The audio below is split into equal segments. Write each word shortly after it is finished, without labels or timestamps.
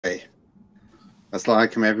Assalamu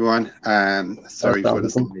alaikum, everyone. Sorry for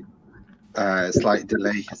the slight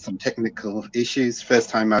delay, some technical issues. First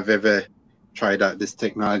time I've ever tried out this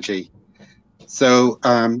technology. So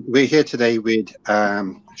we're here today with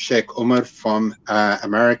Sheikh Umar from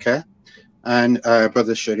America and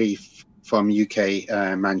Brother Sharif from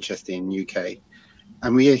UK, Manchester in UK.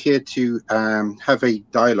 And we are here to have a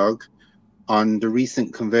dialogue on the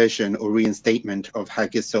recent conversion or reinstatement of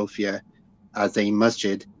Hagia Sophia as a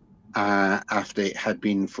masjid after it had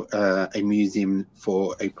been a museum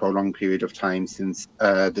for a prolonged period of time since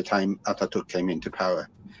the time Ataturk came into power.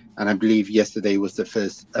 And I believe yesterday was the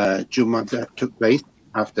first Jummah that took place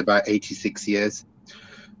after about 86 years.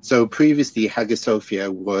 So previously, Hagia Sophia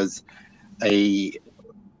was a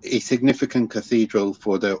significant cathedral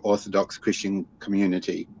for the Orthodox Christian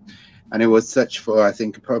community. And it was such for, I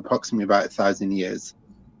think, approximately about 1,000 years.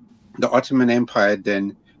 The Ottoman Empire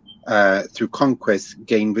then, through conquest,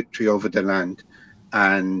 gained victory over the land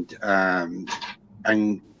and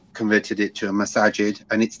converted it to a masjid,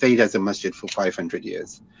 and it stayed as a masjid for 500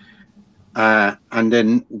 years. And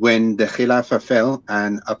then when the Khilafah fell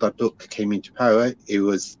and Ataturk came into power, it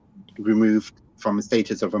was removed from the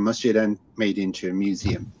status of a masjid and made into a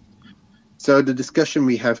museum. So the discussion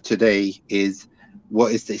we have today is,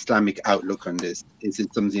 what is the Islamic outlook on this? Is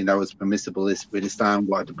it something that was permissible with Islam?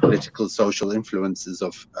 What are the political, social influences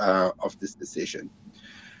of this decision?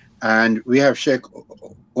 And we have Sheikh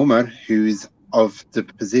Umar, who's of the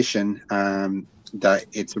position that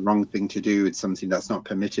it's a wrong thing to do. It's something that's not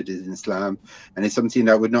permitted in Islam, and it's something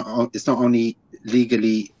that it's not only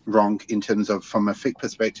legally wrong in terms of from a fiqh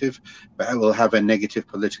perspective, but it will have a negative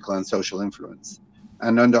political and social influence.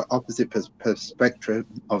 And on the opposite perspective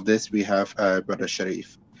of this, we have Brother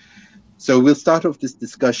Sharif. So we'll start off this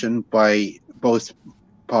discussion by both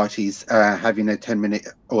parties having a 10-minute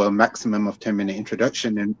or a maximum of 10-minute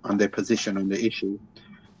introduction on their position on the issue.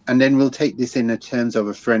 And then we'll take this in terms of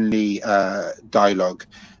a friendly dialogue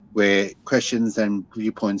where questions and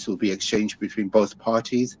viewpoints will be exchanged between both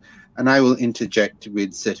parties. And I will interject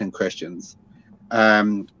with certain questions.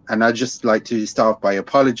 And I'd just like to start by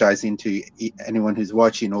apologizing to anyone who's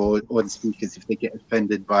watching or the speakers if they get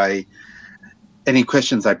offended by any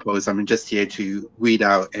questions I pose. I'm just here to read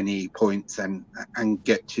out any points and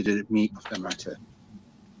get to the meat of the matter.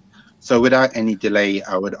 So without any delay,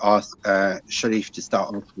 I would ask Sharif to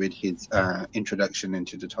start off with his introduction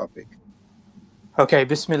into the topic. Okay,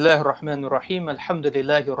 Bismillah ar-Rahman ar-Rahim,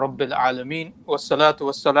 Alhamdulillahi Rabbil Alameen, wassalatu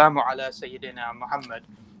wassalamu ala Sayyidina Muhammad,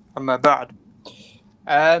 amma ba'd.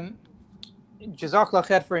 Jazakallah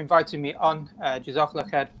khair for inviting me on. Jazakallah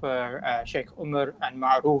khair for Sheikh Umar and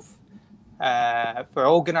Ma'ruf for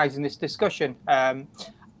organizing this discussion.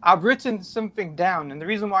 I've written something down, and the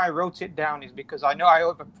reason why I wrote it down is because I know I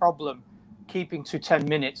have a problem keeping to 10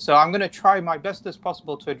 minutes. So I'm going to try my best as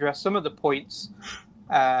possible to address some of the points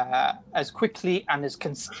as quickly and as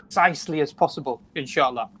concisely as possible,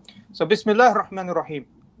 inshallah. So Bismillah ar-Rahman ar-Rahim.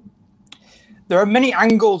 There are many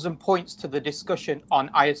angles and points to the discussion on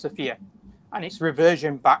Hagia Sophia and its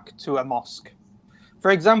reversion back to a mosque.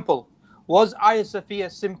 For example, was Hagia Sophia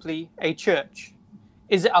simply a church?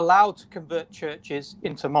 Is it allowed to convert churches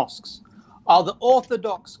into mosques? Are the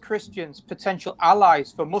Orthodox Christians potential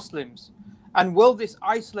allies for Muslims? And will this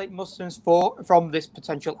isolate Muslims from this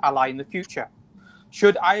potential ally in the future?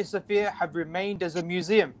 Should Hagia Sophia have remained as a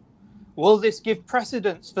museum? Will this give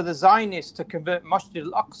precedence for the Zionists to convert Masjid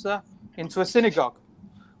al-Aqsa into a synagogue?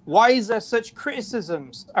 Why is there such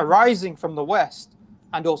criticisms arising from the West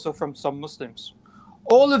and also from some Muslims?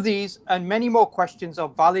 All of these and many more questions are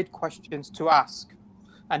valid questions to ask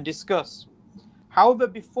and discuss. However,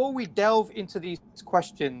 before we delve into these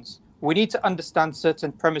questions, we need to understand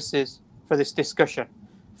certain premises for this discussion.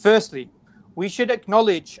 Firstly, we should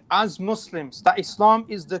acknowledge as Muslims that Islam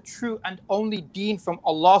is the true and only deen from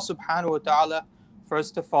Allah subhanahu wa ta'ala for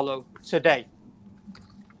us to follow today.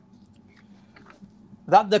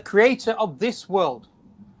 That the creator of this world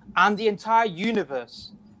and the entire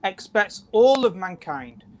universe expects all of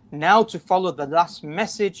mankind now to follow the last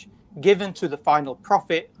message given to the final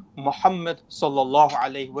prophet Muhammad sallallahu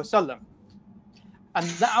alaihi wasallam, and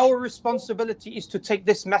that our responsibility is to take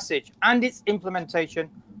this message and its implementation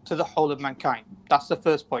to the whole of mankind. That's the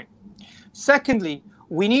first point. Secondly,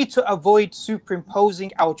 we need to avoid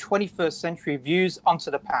superimposing our 21st century views onto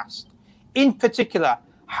the past. In particular,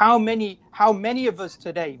 how many of us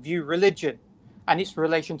today view religion and its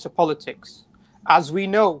relation to politics? As we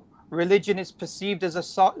know, religion is perceived as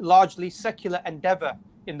a largely secular endeavor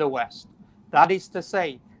in the West. That is to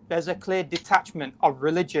say, there's a clear detachment of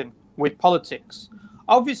religion with politics.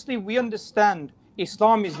 Obviously, we understand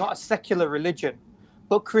Islam is not a secular religion,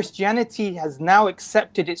 but Christianity has now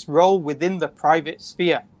accepted its role within the private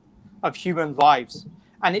sphere of human lives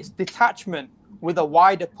and its detachment with a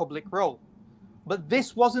wider public role. But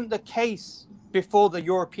this wasn't the case before the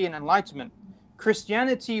European Enlightenment.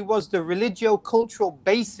 Christianity was the religio-cultural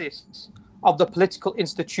basis of the political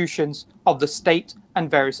institutions of the state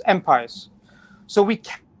and various empires. So we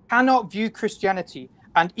cannot view Christianity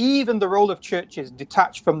and even the role of churches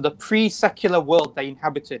detached from the pre-secular world they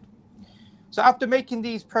inhabited. So after making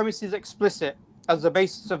these premises explicit as the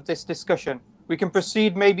basis of this discussion, we can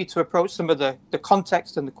proceed maybe to approach some of the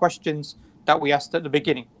context and the questions that we asked at the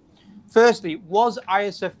beginning. Firstly, was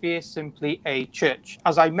Hagia Sophia simply a church?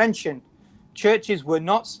 As I mentioned, churches were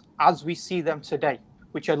not as we see them today,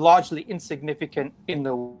 which are largely insignificant in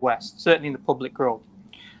the West, certainly in the public world.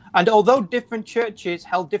 And although different churches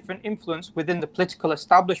held different influence within the political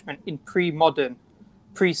establishment in pre-modern,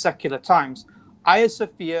 pre-secular times, Hagia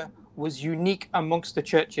Sophia was unique amongst the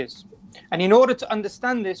churches. And in order to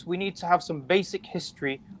understand this, we need to have some basic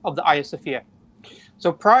history of the Hagia Sophia.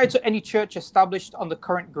 So prior to any church established on the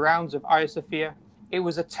current grounds of Hagia Sophia, it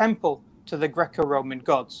was a temple to the Greco-Roman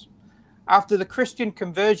gods. After the Christian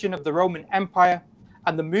conversion of the Roman Empire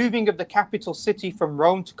and the moving of the capital city from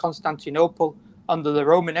Rome to Constantinople under the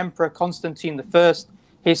Roman Emperor Constantine I,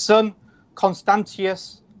 his son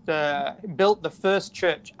Constantius built the first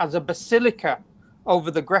church as a basilica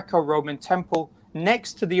over the Greco-Roman temple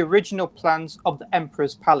next to the original plans of the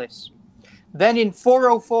emperor's palace. Then in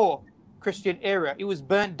 404 Christian era, it was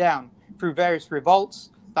burnt down through various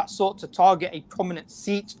revolts that sought to target a prominent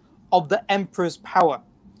seat of the emperor's power.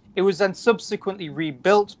 It was then subsequently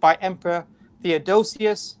rebuilt by Emperor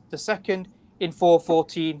Theodosius II in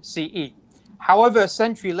 414 CE. However, a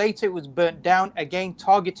century later, it was burnt down, again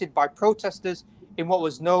targeted by protesters in what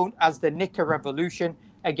was known as the Nika Revolution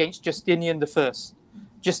against Justinian I.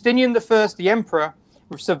 Justinian I, the emperor,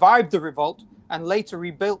 survived the revolt and later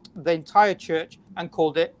rebuilt the entire church and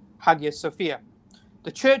called it Hagia Sophia.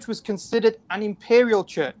 The church was considered an imperial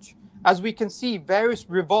church. As we can see, various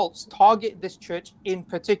revolts target this church in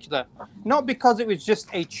particular, not because it was just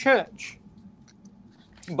a church,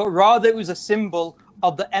 but rather it was a symbol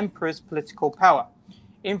of the emperor's political power.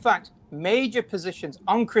 In fact, major positions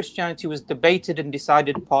on Christianity was debated and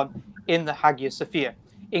decided upon in the Hagia Sophia,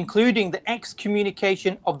 including the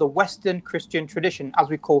excommunication of the Western Christian tradition, as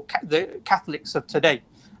we call the Catholics of today.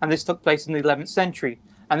 And this took place in the 11th century.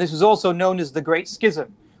 And this was also known as the Great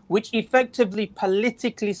Schism, which effectively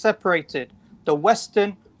politically separated the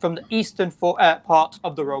Western from the Eastern part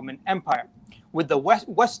of the Roman Empire, with the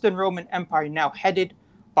Western Roman Empire now headed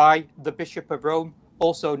by the Bishop of Rome,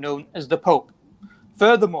 also known as the Pope.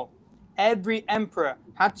 Furthermore, every emperor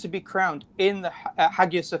had to be crowned in the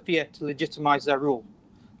Hagia Sophia to legitimize their rule.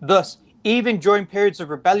 Thus, even during periods of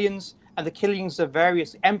rebellions and the killings of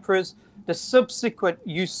various emperors, the subsequent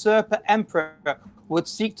usurper emperor would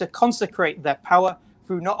seek to consecrate their power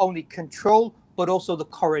through not only control, but also the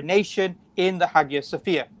coronation in the Hagia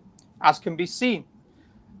Sophia. As can be seen,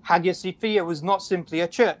 Hagia Sophia was not simply a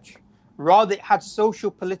church. Rather, it had social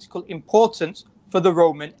political importance for the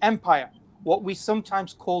Roman Empire, what we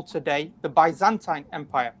sometimes call today the Byzantine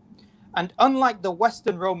Empire. And unlike the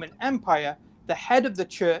Western Roman Empire, the head of the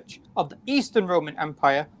church of the Eastern Roman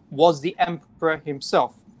Empire was the emperor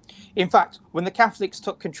himself. In fact, when the Catholics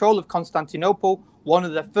took control of Constantinople, one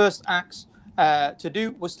of their first acts to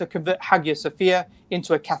do was to convert Hagia Sophia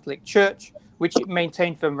into a Catholic church, which it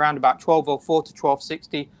maintained from around about 1204 to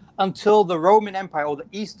 1260 until the Roman Empire, or the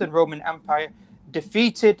Eastern Roman Empire,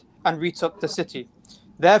 defeated and retook the city.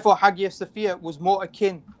 Therefore, Hagia Sophia was more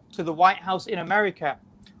akin to the White House in America,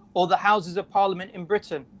 or the Houses of Parliament in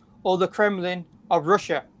Britain, or the Kremlin of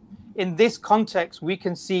Russia. In this context, we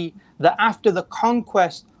can see that after the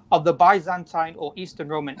conquest of the Byzantine or Eastern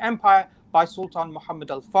Roman Empire by Sultan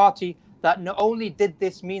Muhammad al-Fatih, that not only did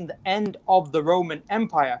this mean the end of the Roman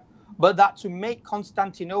Empire, but that to make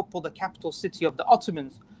Constantinople the capital city of the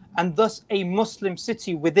Ottomans, and thus a Muslim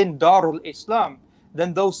city within Darul Islam,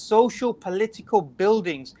 then those social political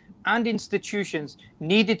buildings and institutions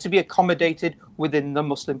needed to be accommodated within the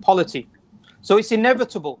Muslim polity. So it's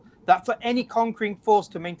inevitable that for any conquering force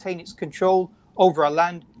to maintain its control over a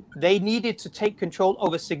land, they needed to take control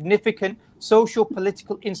over significant social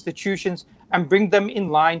political institutions and bring them in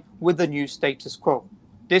line with the new status quo.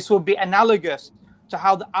 This will be analogous to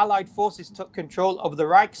how the Allied forces took control of the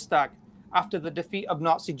Reichstag after the defeat of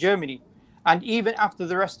Nazi Germany. And even after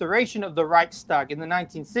the restoration of the Reichstag in the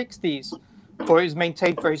 1960s, for it was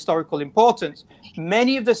maintained for historical importance,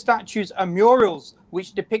 many of the statues and murals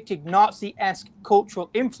which depicted Nazi-esque cultural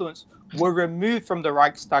influence were removed from the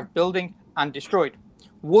Reichstag building and destroyed.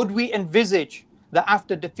 Would we envisage that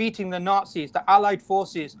after defeating the Nazis, the Allied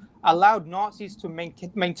forces allowed Nazis to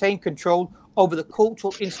maintain control over the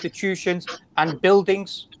cultural institutions and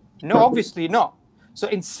buildings? No, obviously not. So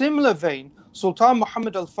in similar vein, Sultan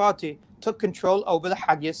Muhammad al-Fatih took control over the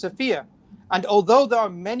Hagia Sophia. And although there are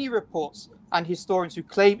many reports and historians who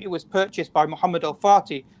claim it was purchased by Muhammad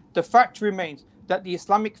al-Fatih, the fact remains that the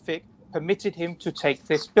Islamic fiqh permitted him to take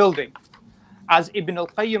this building. As Ibn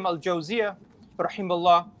al-Qayyim al-Jawziyah,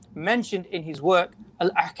 rahimahullah, mentioned in his work,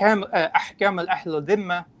 Ahkam al-Ahl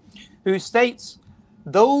al-Dhimma, who states,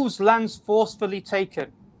 those lands forcefully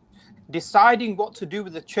taken, deciding what to do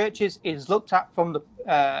with the churches is looked at from the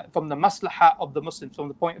maslahah of the Muslims, from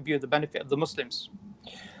the point of view of the benefit of the Muslims.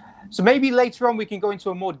 So maybe later on we can go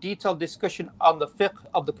into a more detailed discussion on the fiqh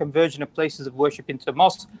of the conversion of places of worship into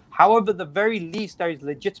mosques. However, at the very least, there is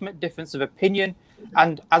legitimate difference of opinion,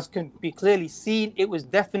 and as can be clearly seen, it was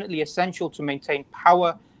definitely essential to maintain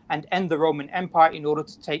power and end the Roman Empire in order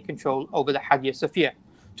to take control over the Hagia Sophia,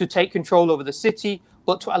 to take control over the city,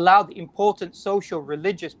 but to allow the important social,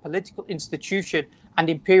 religious, political institution and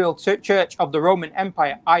imperial church of the Roman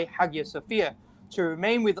Empire, Hagia Sophia, to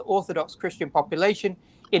remain with the Orthodox Christian population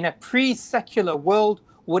in a pre-secular world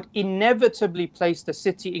would inevitably place the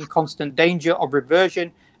city in constant danger of reversion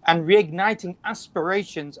and reigniting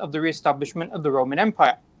aspirations of the re-establishment of the Roman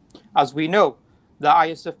Empire. As we know, the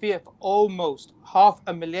Hagia Sophia for almost half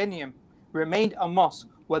a millennium remained a mosque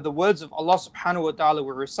where the words of Allah subhanahu wa ta'ala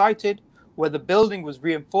were recited, where the building was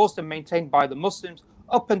reinforced and maintained by the Muslims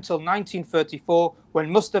up until 1934, when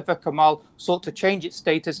Mustafa Kemal sought to change its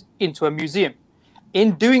status into a museum.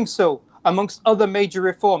 In doing so, amongst other major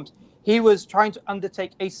reforms, he was trying to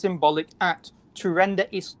undertake a symbolic act to render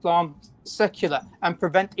Islam secular and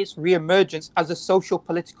prevent its re-emergence as a social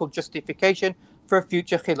political justification for a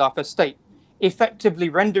future Khilafah state, effectively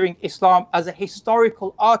rendering Islam as a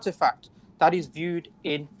historical artifact that is viewed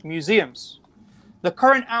in museums. The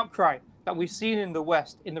current outcry that we've seen in the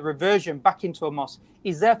West in the reversion back into a mosque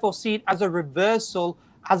is therefore seen as a reversal,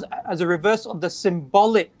 as a reversal of the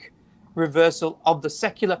symbolic reversal of the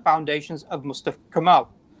secular foundations of Mustafa Kemal.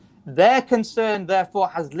 Their concern, therefore,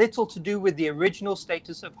 has little to do with the original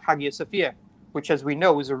status of Hagia Sophia, which, as we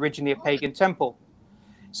know, was originally a pagan temple.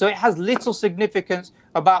 So it has little significance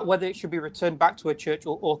about whether it should be returned back to a church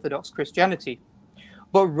or Orthodox Christianity,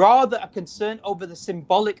 but rather a concern over the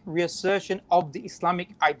symbolic reassertion of the Islamic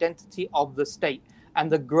identity of the state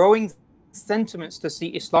and the growing sentiments to see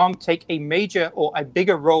Islam take a major or a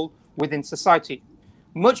bigger role within society.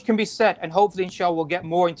 Much can be said, and hopefully, inshallah, we'll get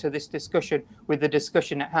more into this discussion with the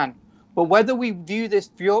discussion at hand. But whether we view this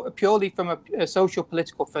purely from a social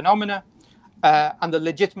political phenomena and the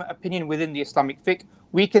legitimate opinion within the Islamic fiqh,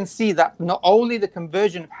 we can see that not only the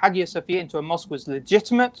conversion of Hagia Sophia into a mosque was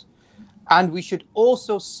legitimate, and we should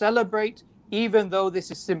also celebrate, even though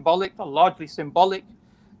this is symbolic or largely symbolic,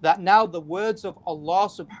 that now the words of Allah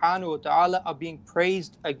subhanahu wa ta'ala are being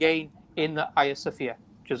praised again in the Hagia Sophia.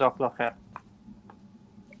 Jazakallah khair.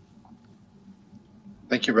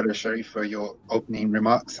 Thank you, Brother Sharif, for your opening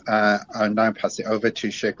remarks. I'll now pass it over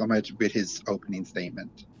to Sheikh Umar with his opening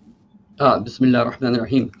statement. بسم الله الرحمن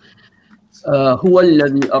الرحيم. هو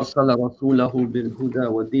الذي أرسل رسوله بالهدى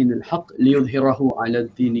ودين الحق ليظهره على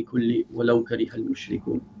الدين كله ولو كره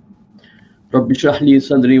المشركون. رب اشرح لي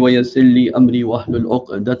صدري ويسر لي أمري واحلل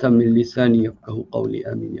عقدة من لساني يفقهوا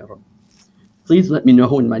قولي آمين يا رب. Please let me know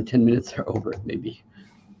when my 10 minutes are over, maybe.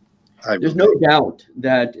 There's no doubt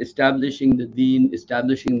that establishing the deen,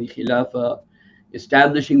 establishing the khilafah,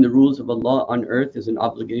 establishing the rules of Allah on earth is an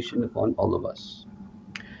obligation upon all of us.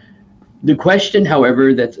 The question,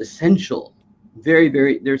 however, that's essential,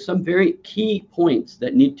 there's some very key points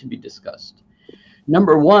that need to be discussed.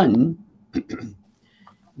 Number one,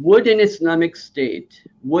 would an Islamic state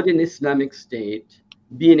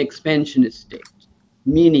be an expansionist state?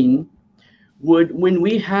 Meaning, when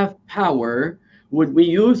we have power, would we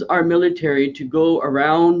use our military to go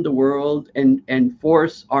around the world and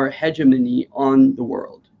force our hegemony on the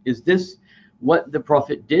world? Is this what the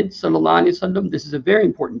Prophet did, sallallahu alaihi wasallam? This is a very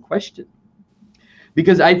important question,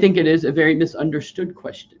 because I think it is a very misunderstood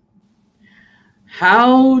question.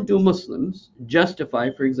 How do Muslims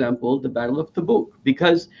justify, for example, the Battle of Tabuk?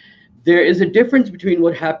 Because there is a difference between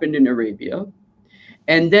what happened in Arabia,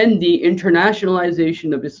 and then the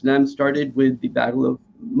internationalization of Islam started with the Battle of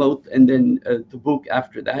Maut, and then Tabuk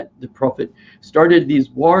after that. The Prophet started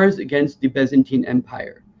these wars against the Byzantine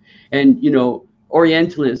Empire. And,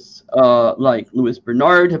 Orientalists like Louis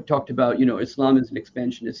Bernard have talked about, Islam is an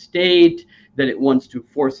expansionist state, that it wants to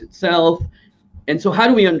force itself. And so how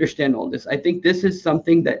do we understand all this? I think this is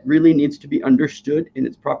something that really needs to be understood in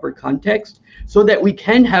its proper context so that we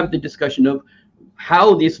can have the discussion of how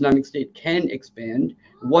the Islamic State can expand,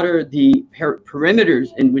 what are the perimeters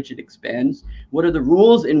in which it expands, what are the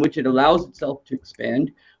rules in which it allows itself to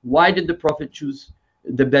expand, why did the Prophet choose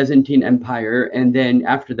the Byzantine Empire, and then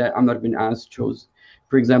after that Amr bin As chose,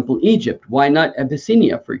 for example, Egypt. Why not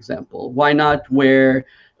Abyssinia, for example? Why not where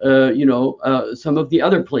some of the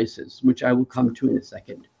other places, which I will come to in a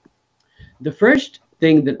second. The first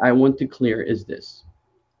thing that I want to clear is this.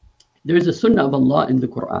 There is a sunnah of Allah in the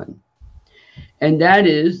Quran, and that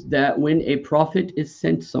is that when a prophet is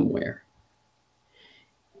sent somewhere,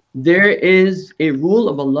 there is a rule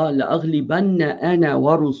of Allah, لَأَغْلِبَنَّ أَنَا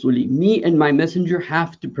وَرُسُلِي, me and my messenger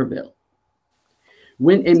have to prevail.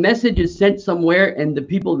 When a message is sent somewhere and the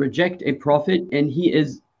people reject a prophet and he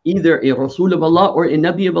is either a Rasul of Allah or a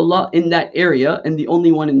Nabi of Allah in that area and the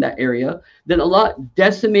only one in that area, then Allah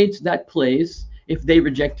decimates that place if they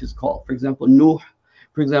reject his call. For example, Nuh,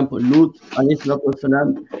 for example, Lut, alayhi salatu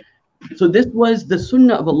wasalam. So this was the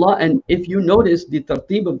sunnah of Allah. And if you notice the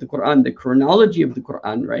tartib of the Quran, the chronology of the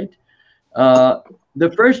Quran, right?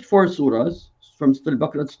 The first 4 surahs from Surah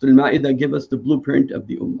Al-Baqarah to Surah Al-Ma'idah give us the blueprint of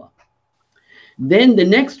the Ummah. Then the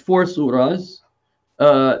next 4 surahs,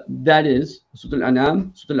 that is Surah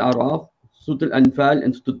Al-An'am, Surah Al-A'raf, Surah Al-Anfal,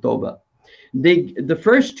 and Surah Al-Tawbah. The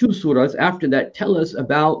first 2 surahs after that tell us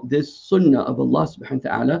about this sunnah of Allah subhanahu wa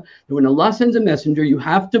ta'ala, that when Allah sends a messenger, you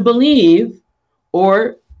have to believe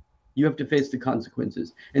or you have to face the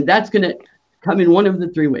consequences. And that's going to come in one of the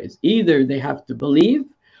 3 ways. Either they have to believe,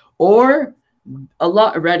 or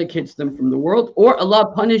Allah eradicates them from the world, or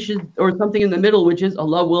Allah punishes, or something in the middle, which is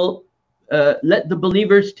Allah will let the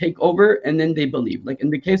believers take over and then they believe. Like in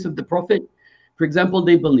the case of the Prophet, for example,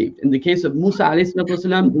 they believed. In the case of Musa alayhi salatu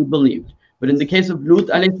wasalam, they believed. But in the case of Lut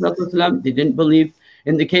alayhi salatu wasalam, they didn't believe.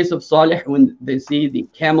 In the case of Salih, when they see the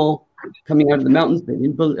camel coming out of the mountains, they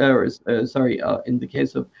didn't believe. In the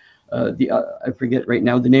case of I forget right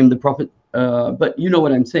now the name of the Prophet, but you know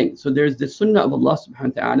what I'm saying. So there's the sunnah of Allah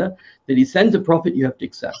subhanahu wa ta'ala that he sends a prophet, you have to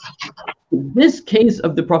accept. In this case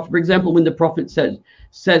of the Prophet, for example, when the Prophet says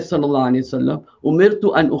sallallahu alayhi wasallam,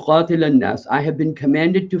 umirtu an uqatil an-nas, I have been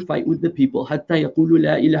commanded to fight with the people hatta yaqulu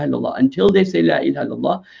la ilaha illallah, until they say la ilaha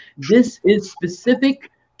illallah. This is specific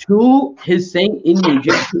to his saying, inni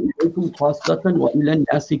ji'tu ilaykum khassatan wa ila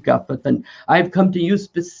an-nasi kaffatan. I've come to you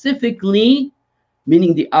specifically,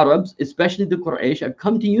 meaning the Arabs, especially the Quraysh. I've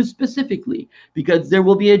come to you specifically because there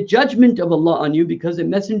will be a judgment of Allah on you, because a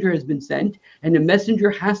messenger has been sent and a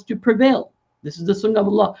messenger has to prevail. This is the sunnah of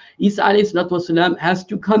Allah. Isa alayhi salatu wasalam has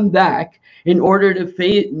to come back in order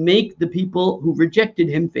to make the people who rejected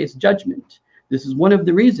him face judgment. This is one of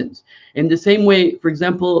the reasons. In the same way, for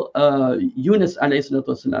example, Yunus alayhi salatu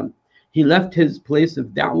wasalam, he left his place of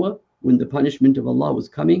da'wah when the punishment of Allah was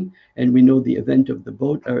coming, and we know the event of the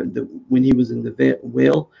boat, or when he was in the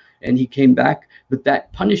whale and he came back, but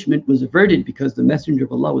that punishment was averted because the messenger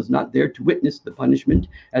of Allah was not there to witness the punishment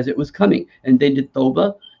as it was coming, and they did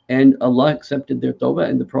tawbah and Allah accepted their tawbah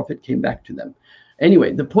and the Prophet came back to them.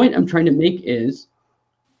 Anyway, the point I'm trying to make is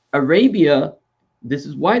Arabia, this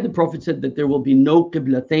is why the Prophet said that there will be no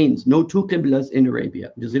qiblatains, no 2 qiblas in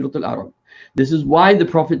Arabia, Jaziratul Arab. This is why the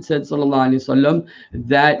Prophet said, sallallahu alaihi wasallam,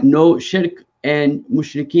 that no shirk and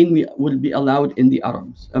mushrikeen will be allowed in the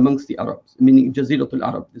Arabs, amongst the Arabs, meaning Jaziratul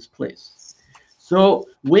Arab, this place. So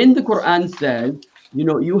when the Quran says,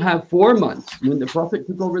 you have 4 months, when the Prophet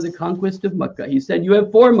took over the conquest of Mecca, he said, you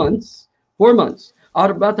have 4 months,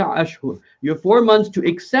 arbata ashhur. You have 4 months to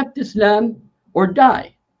accept Islam or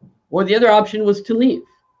die. Or the other option was to leave.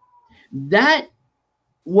 That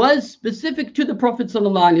was specific to the Prophet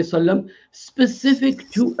ﷺ, specific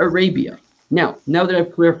to Arabia. Now that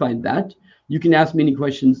I've clarified that, you can ask me any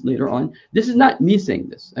questions later on. This is not me saying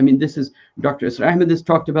this. I mean, this is Dr. Isra Ahmed has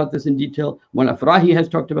talked about this in detail. Mullah Farahi has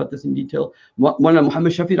talked about this in detail. Mullah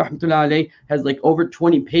Muhammad Shafi rahmatullah alayh has like over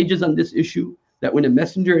 20 pages on this issue, that when a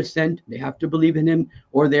messenger is sent, they have to believe in him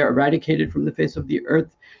or they are eradicated from the face of the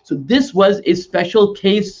earth. So this was a special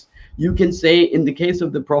case, you can say, in the case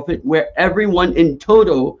of the Prophet, where everyone in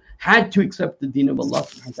toto had to accept the deen of Allah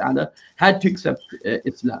subhanahu wa ta'ala, had to accept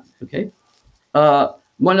Islam. Okay.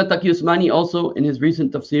 Mullah Taqi Usmani also, in his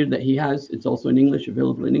recent tafsir that he has, it's also in English,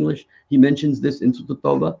 available in English, he mentions this in Surah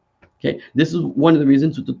Tawbah. Okay, this is one of the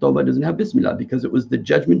reasons Surah Tawbah doesn't have Bismillah, because it was the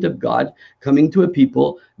judgment of God coming to a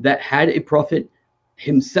people that had a prophet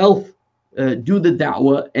himself do the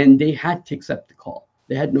da'wah, and they had to accept the call.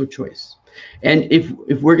 They had no choice. And if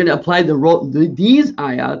we're going to apply these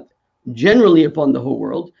ayat generally upon the whole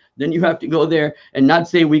world, then you have to go there and not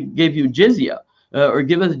say we gave you jizya or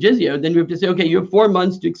give us jizya. Then you have to say, okay, you have 4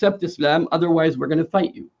 months to accept Islam, otherwise we're going to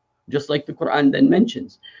fight you, just like the Quran then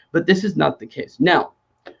mentions. But this is not the case. Now,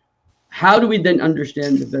 How do we then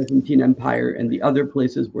understand the Byzantine Empire and the other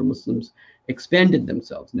places where Muslims expanded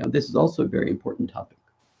themselves? Now, this is also a very important topic.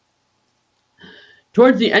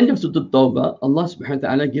 Towards the end of Surah At-Tawbah, Allah subhanahu wa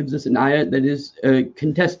ta'ala gives us an ayah that is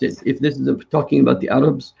contested, if this is talking about the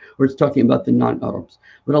Arabs or it's talking about the non-Arabs.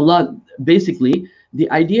 But Allah, basically,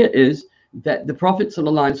 the idea is that the Prophet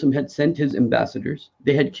ﷺ had sent his ambassadors.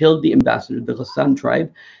 They had killed the ambassadors. The Ghassan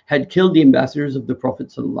tribe had killed the ambassadors of the Prophet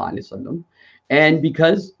ﷺ. And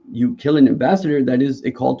because you kill an ambassador, that is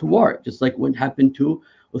a call to war, just like what happened to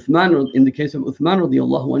Uthman in the case of Uthman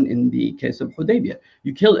radiallahu anh, in the case of Hudaybiyah.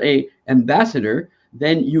 You kill a ambassador,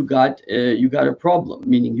 then you got a problem,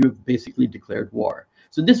 meaning you have basically declared war.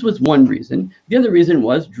 So this was one reason. The other reason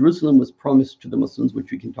was Jerusalem was promised to the Muslims,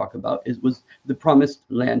 which we can talk about. Was the promised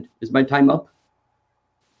land. Is my time up?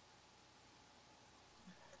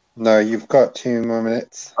 No, you've got 2 more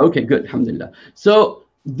minutes. Okay, good. Alhamdulillah. So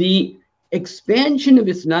the expansion of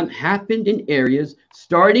Islam happened in areas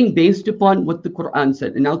starting based upon what the Quran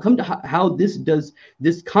said. And I'll come to how this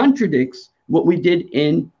contradicts what we did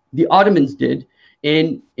the Ottomans did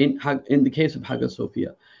in the case of Hagia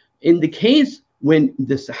Sophia. In the case when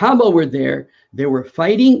the Sahaba were there, they were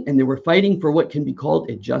fighting, and they were fighting for what can be called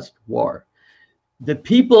a just war. The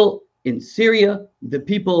people in Syria, the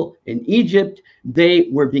people in Egypt, they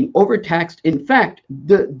were being overtaxed. In fact,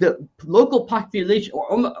 the local population,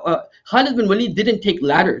 Khalid bin Walid didn't take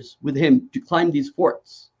ladders with him to climb these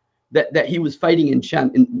forts that he was fighting in Sham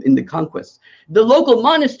in the conquest. The local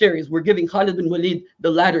monasteries were giving Khalid bin Walid the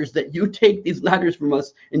ladders, that you take these ladders from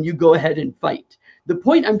us and you go ahead and fight. The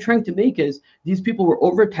point I'm trying to make is these people were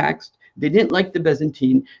overtaxed. They didn't like the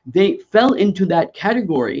Byzantine. They fell into that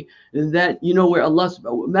category that, where Allah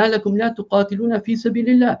subhanahu,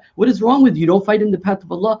 what is wrong with you? Don't fight in the path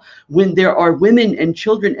of Allah when there are women and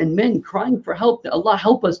children and men crying for help, that Allah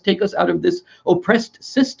help us, take us out of this oppressed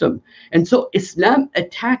system. And so Islam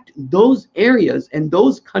attacked those areas and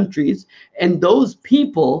those countries and those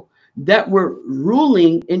people that were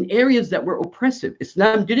ruling in areas that were oppressive.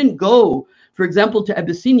 Islam didn't go, for example, to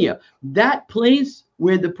Abyssinia, that place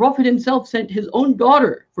where the Prophet himself sent his own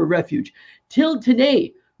daughter for refuge. Till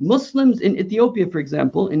today, Muslims in Ethiopia, for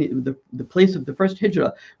example, in the place of the first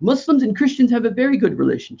Hijrah, Muslims and Christians have a very good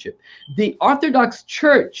relationship. The Orthodox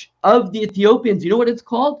Church of the Ethiopians, you know what it's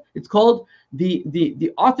called? It's called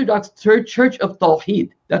the Orthodox Church of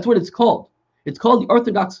Tawheed. That's what it's called. It's called the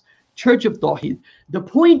Orthodox Church of Tawheed. The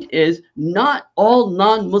point is, not all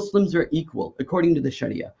non-Muslims are equal, according to the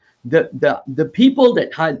Sharia. The people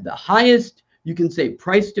that had the highest, you can say,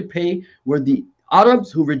 price to pay were the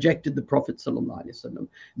Arabs who rejected the Prophet ﷺ.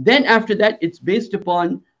 Then after that, it's based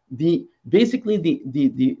upon the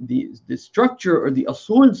structure or the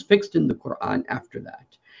usuls fixed in the Quran after that.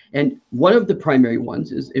 And one of the primary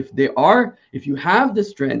ones is if you have the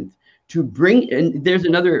strength to bring, and there's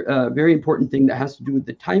another very important thing that has to do with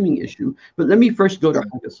the timing issue. But let me first go to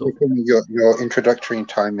Hagia Sophia. Your introductory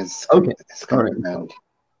time is okay. Coming right.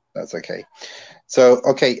 That's okay. So,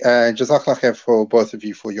 okay, Jazakallah khair for both of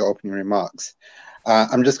you for your opening remarks.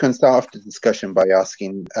 I'm just going to start off the discussion by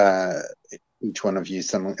asking each one of you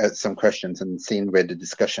some questions and seeing where the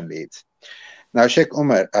discussion leads. Now, Sheikh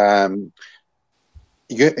Umar,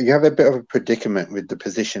 you have a bit of a predicament with the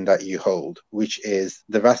position that you hold, which is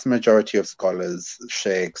the vast majority of scholars,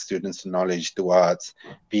 sheikhs, students of knowledge, du'ats,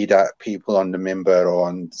 be that people on the minbar or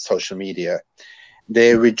on social media,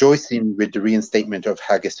 they're rejoicing with the reinstatement of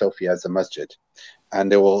Hagia Sophia as a masjid, and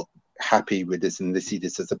they're all happy with this, and they see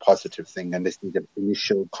this as a positive thing, and they see the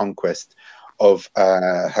initial conquest of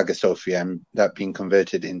Hagia Sophia and that being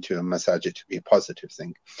converted into a masjid to be a positive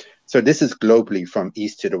thing. So this is globally from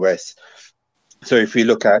east to the west. So if we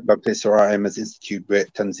look at Dr. Israr Ahmad's Institute, where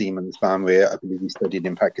Tanzim and Islam, where I believe he studied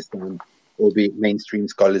in Pakistan, or be mainstream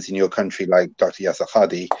scholars in your country like Dr. Yasser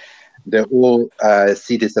Khadi, they all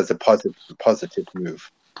see this as a positive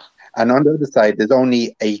move. And on the other side, there's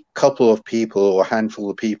only a couple of people or a handful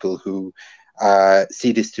of people who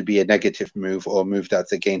see this to be a negative move or a move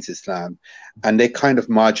that's against Islam. And they're kind of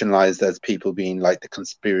marginalized as people being like the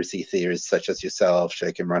conspiracy theorists, such as yourself,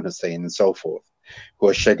 Sheikh Imran Hussein, and so forth, who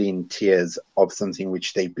are shedding tears of something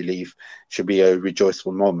which they believe should be a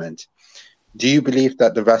rejoiceful moment. Do you believe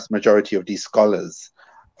that the vast majority of these scholars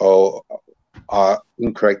are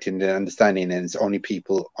incorrect in their understanding, and it's only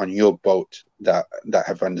people on your boat that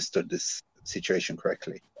have understood this situation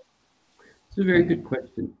correctly? It's a very good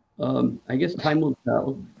question. I guess time will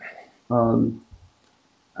tell. I'm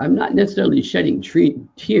not necessarily shedding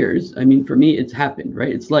tears. I mean, for me, it's happened,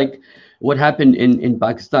 right? It's like what happened in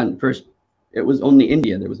Pakistan. First, it was only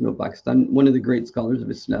India. There was no Pakistan. One of the great scholars of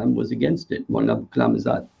Islam was against it. Maulana Abu Kalam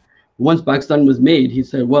Azad Once Pakistan was made, he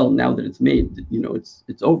said, well, now that it's made, you know,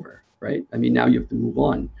 it's over, right? I mean, now you have to move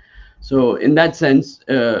on. So in that sense,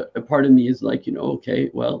 a part of me is like, you know, okay,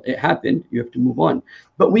 well, it happened, you have to move on.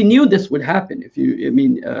 But we knew this would happen.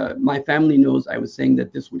 My family knows I was saying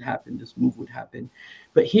that this would happen, this move would happen.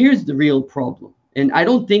 But here's the real problem. And I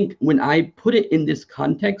don't think when I put it in this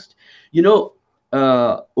context, you know,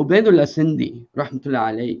 Ubaidullah Sindi, rahmatullah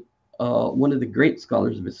alayh, one of the great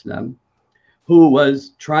scholars of Islam, who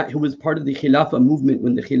was part of the Khilafah movement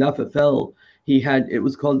when the Khilafah fell. It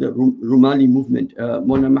was called the Rumali movement.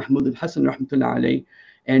 Mawlana Mahmud al-Hassan rahmatullah alayh,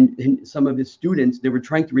 and some of his students, they were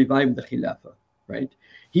trying to revive the Khilafah, right?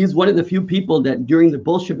 He's one of the few people that during the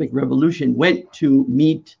Bolshevik Revolution went to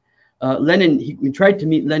meet Lenin. He tried to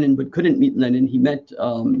meet Lenin but couldn't meet Lenin. He met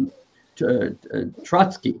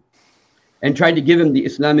Trotsky and tried to give him the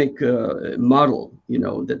Islamic model, you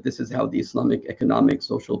know, that this is how the Islamic economic,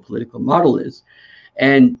 social, political model is.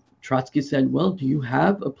 And Trotsky said, well, do you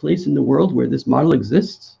have a place in the world where this model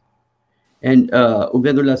exists? And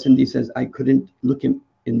Ubaidullah Sindi says, I couldn't look him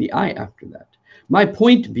in the eye after that. My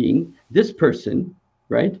point being, this person,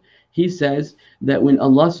 right, he says that when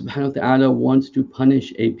Allah subhanahu wa ta'ala wants to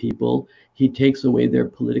punish a people, he takes away their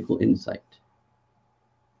political insight.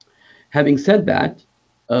 Having said that,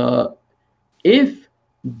 if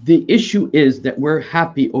the issue is that we're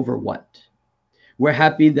happy over what? We're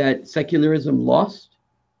happy that secularism lost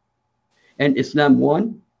and Islam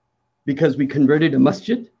won because we converted a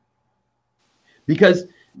masjid, because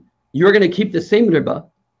you're going to keep the same riba,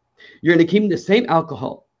 you're going to keep the same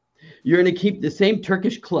alcohol, you're going to keep the same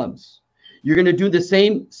Turkish clubs, you're going to do the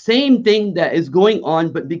same thing that is going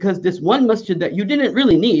on, but because this one masjid that you didn't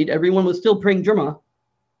really need, everyone was still praying Jummah,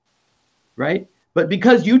 right? But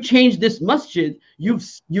because you changed this masjid,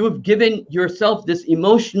 you have given yourself this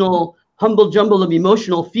emotional humble jumble of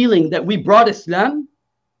emotional feeling that we brought Islam.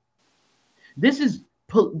 This is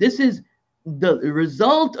the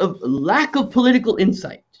result of lack of political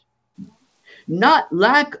insight, not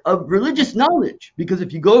lack of religious knowledge. Because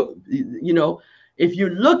if you go, you know, if you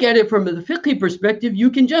look at it from the fiqhi perspective,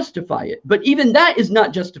 you can justify it. But even that is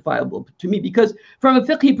not justifiable to me, because from a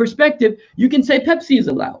fiqhi perspective, you can say Pepsi is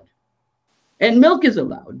allowed and milk is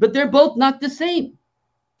allowed, but they're both not the same.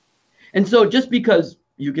 And so just because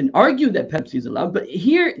you can argue that Pepsi is allowed, but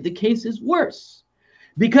here the case is worse,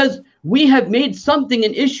 because we have made something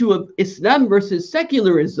an issue of Islam versus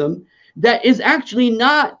secularism that is actually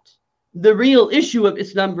not the real issue of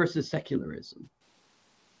Islam versus secularism.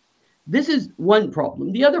 This is one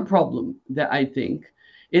problem. The other problem that I think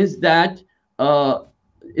is that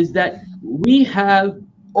we have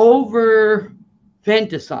over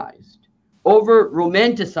fantasized, over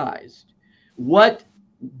romanticized what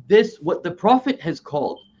the Prophet has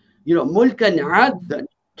called, you know, mulkan addan,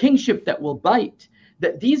 kingship that will bite.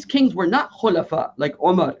 That these kings were not khulafa like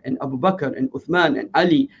Umar and Abu Bakr and Uthman and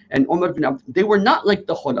Ali and Umar bin Abd. They were not like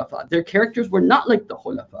the khulafa. Their characters were not like the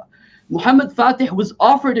khulafa. Muhammad Fatih was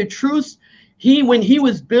offered a truce. When he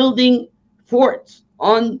was building forts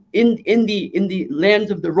in the lands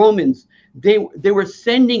of the Romans, they were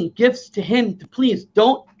sending gifts to him to please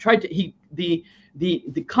don't try to.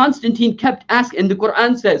 The Constantine kept asking, and the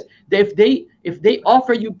Quran says that if they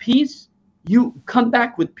offer you peace, you come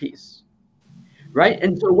back with peace. Right?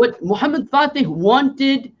 And so what Muhammad Fatih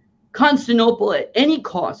wanted Constantinople at any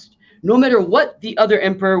cost, no matter what the other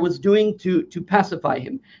emperor was doing to pacify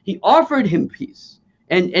him. He offered him peace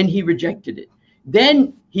and he rejected it.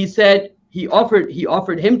 Then he said he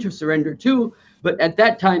offered him to surrender too, but at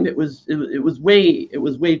that time it was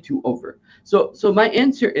way too over. So my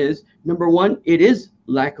answer is, number one, it is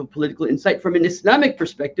lack of political insight from an Islamic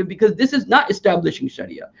perspective, because this is not establishing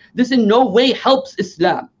Sharia. This in no way helps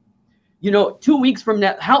Islam. You know, 2 weeks from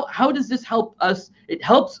now, how does this help us? It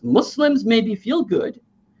helps Muslims maybe feel good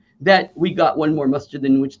that we got one more masjid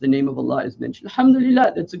in which the name of Allah is mentioned.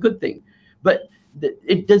 Alhamdulillah, that's a good thing. But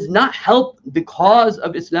it does not help the cause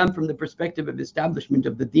of Islam from the perspective of establishment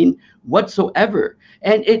of the deen whatsoever.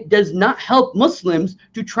 And it does not help Muslims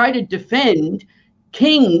to try to defend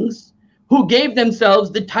kings who gave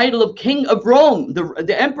themselves the title of King of Rome,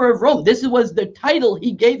 the Emperor of Rome. This was the title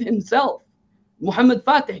he gave himself. Muhammad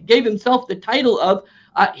Fatih gave himself the title of,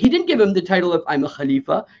 he didn't give him the title of I'm a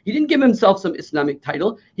Khalifa. He didn't give himself some Islamic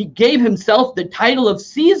title. He gave himself the title of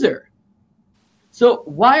Caesar. So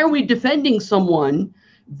why are we defending someone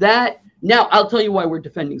that, now I'll tell you why we're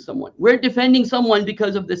defending someone. We're defending someone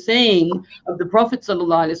because of the saying of the Prophet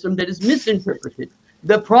ﷺ that is misinterpreted.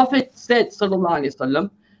 The Prophet said ﷺ,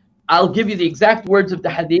 I'll give you the exact words of the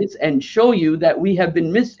hadith and show you that we have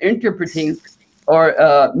been misinterpreting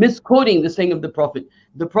or misquoting the saying of the Prophet.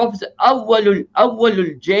 The Prophet said, أول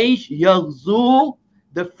الجيش يغزو,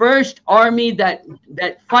 the first army that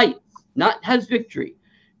fights, not has victory.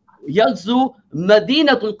 يغزو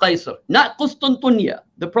مدينة القيصر, not Constantinia.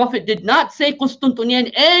 The Prophet did not say Constantinia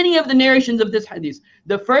in any of the narrations of this hadith.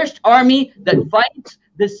 The first army that fights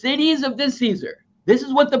the cities of the Caesar. This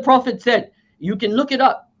is what the Prophet said. You can look it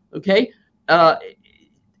up, okay?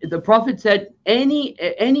 The Prophet said,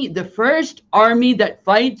 the first army that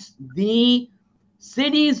fights the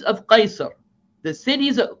cities of Qaisar, the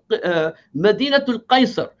cities of Madinatul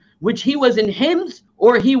Qaisar, which he was in Hims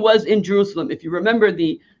or he was in Jerusalem. If you remember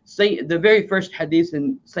the very first hadith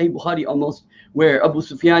in Sahih Bukhari almost, where Abu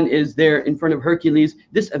Sufyan is there in front of Hercules,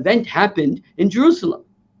 this event happened in Jerusalem.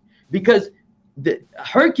 Because the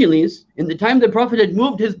Hercules, in the time the Prophet had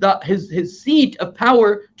moved his seat of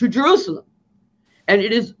power to Jerusalem. And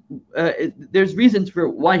it is, there's reasons for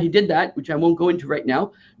why he did that, which I won't go into right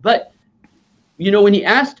now. But, you know, when he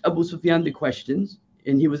asked Abu Sufyan the questions,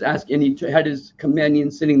 and he was asking, and he had his companion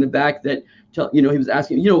sitting in the back that, you know, he was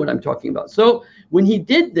asking, you know what I'm talking about. So when he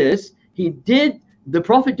did this, the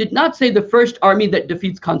Prophet did not say the first army that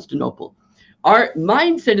defeats Constantinople. Our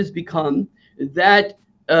mindset has become that,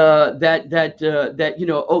 you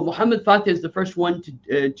know, oh, Muhammad Fatih is the first one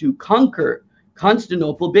to conquer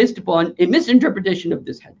Constantinople based upon a misinterpretation of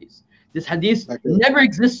this hadith. This hadith never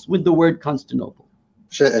exists with the word Constantinople.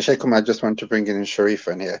 Sheikh I just want to bring in Sharif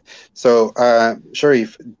in here. So,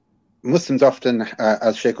 Sharif, Muslims often,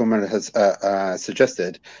 as Sheikh Umar has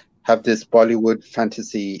suggested, have this Bollywood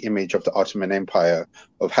fantasy image of the Ottoman Empire,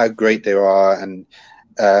 of how great they are, and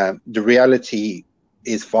the reality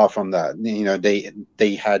is far from that. You know,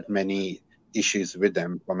 they had many issues with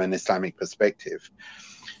them from an Islamic perspective.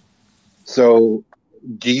 So,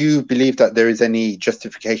 do you believe that there is any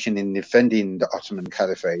justification in defending the Ottoman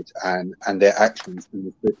Caliphate and their actions,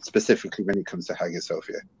 specifically when it comes to Hagia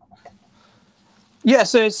Sophia? Yeah,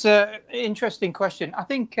 so it's an interesting question. I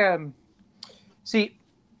think, see,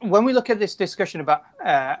 when we look at this discussion about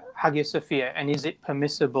Hagia Sophia and is it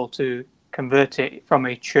permissible to convert it from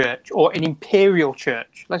a church or an imperial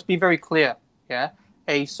church, let's be very clear, yeah,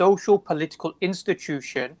 a social political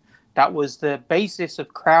institution that was the basis of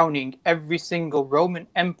crowning every single Roman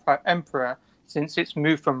emperor since its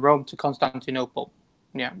move from Rome to Constantinople.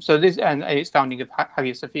 Yeah, so this and its founding of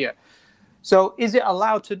Hagia Sophia. So is it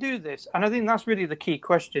allowed to do this? And I think that's really the key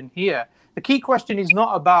question here. The key question is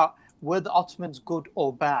not about were the Ottomans good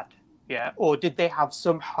or bad, yeah, or did they have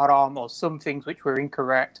some haram or some things which were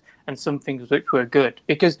incorrect and some things which were good?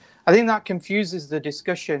 Because I think that confuses the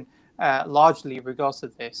discussion largely in regards to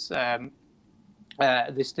this.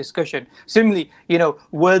 This discussion. Similarly, you know,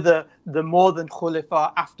 were the more than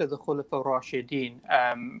Khulafa after the Khulafa Rashidin?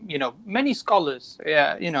 You know, many scholars,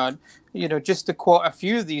 you know, just to quote a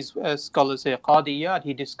few of these scholars here, Qadi Iyad,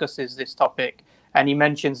 he discusses this topic, and he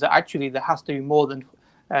mentions that actually there has to be more than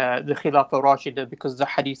the Khilafa Rashida, because the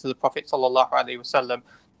hadith of the Prophet sallallahu alaihi wasallam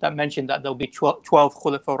that mentioned that there'll be 12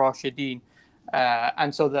 Khulafa Rashidin,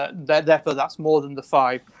 and so therefore that's more than the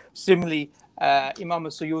 5. Similarly, Imam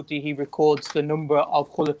al-Suyuti, he records the number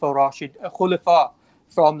of Khulafa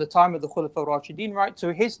from the time of the Khulafa Rashidin right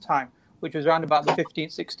to his time, which was around about the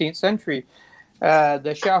 15th, 16th century.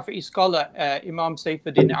 The Shafi'i scholar, Imam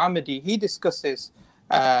Saifuddin Ahmadi, he discusses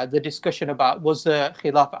the discussion about was the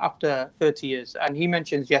Khilafah after 30 years, and he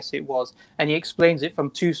mentions yes, it was, and he explains it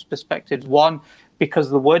from 2 perspectives. One,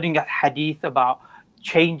 because the wording at hadith about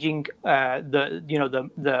changing the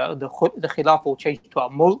Khilafah will change to a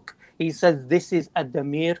mulk. He says this is a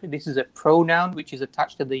damir, this is a pronoun which is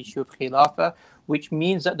attached to the issue of Khilafah, which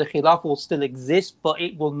means that the Khilafah will still exist, but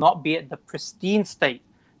it will not be at the pristine state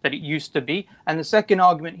that it used to be. And the second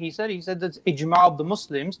argument he said that ijma' of the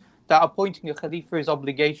Muslims that appointing a Khalifa is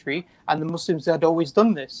obligatory, and the Muslims had always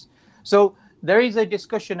done this. So there is a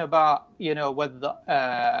discussion about, you know, whether the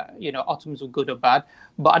Ottomans were good or bad,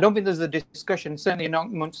 but I don't think there's a discussion, certainly not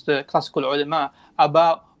amongst the classical ulama,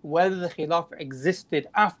 about whether the Khilafah existed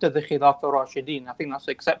after the Khilafah Rashidin. I think that's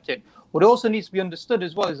accepted. What also needs to be understood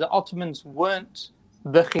as well is that Ottomans weren't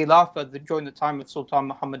the Khilafah during the time of Sultan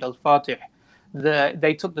Muhammad al-Fatih.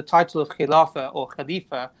 They took the title of Khilafah or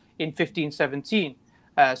Khalifa in 1517.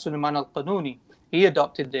 Sulaiman al-Qanuni, he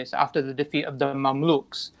adopted this after the defeat of the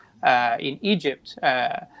Mamluks in Egypt.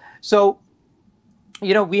 So,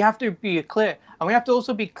 you know, we have to be clear, and we have to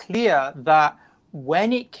also be clear that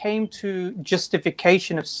when it came to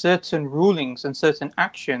justification of certain rulings and certain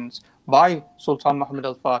actions by Sultan Muhammad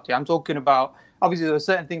al-Fatih, I'm talking about, obviously there were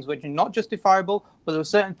certain things which are not justifiable, but there were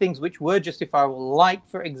certain things which were justifiable, like,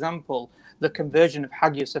 for example, the conversion of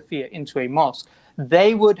Hagia Sophia into a mosque.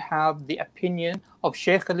 They would have the opinion of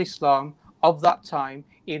Shaykh al-Islam of that time,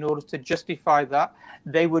 in order to justify that,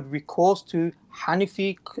 they would recourse to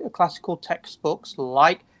Hanafi classical textbooks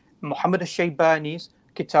like Muhammad al-Shaybani's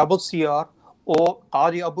Kitab al-Siyar, or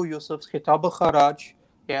Qadi Abu Yusuf's Kitab al-Kharaj,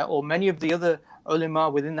 yeah, or many of the other ulama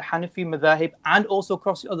within the Hanafi madhahib and also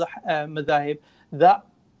across the other madhahib that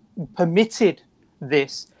permitted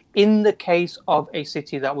this in the case of a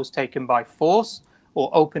city that was taken by force or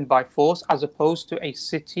opened by force, as opposed to a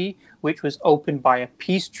city which was opened by a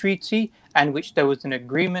peace treaty and which there was an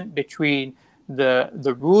agreement between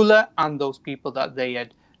the ruler and those people that they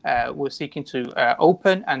had were seeking to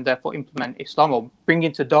open and therefore implement Islam or bring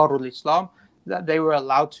into Darul Islam, that they were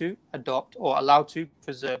allowed to adopt or allowed to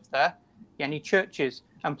preserve their churches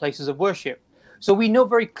and places of worship. So we know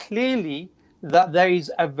very clearly that there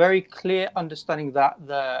is a very clear understanding that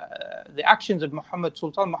the actions of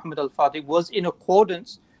Sultan Muhammad al-Fadih was in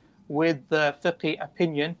accordance with the fiqh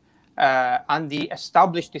opinion and the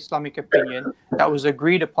established Islamic opinion that was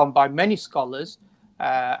agreed upon by many scholars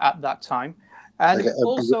at that time. And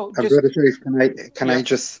also, Brother Sharif, can I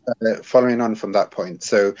just following on from that point?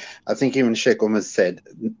 So I think even Sheikh Umar said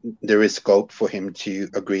there is scope for him to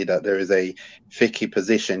agree that there is a fiqh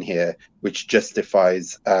position here which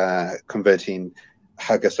justifies converting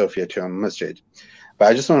Hagia Sophia to a masjid. But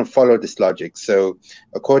I just want to follow this logic. So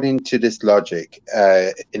according to this logic,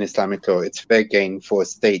 in Islamic law, it's fair game for a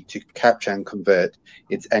state to capture and convert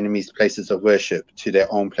its enemies' places of worship to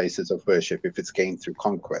their own places of worship if it's gained through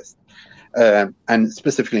conquest. And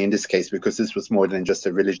specifically in this case, because this was more than just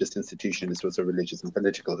a religious institution, this was a religious and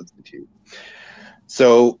political institute.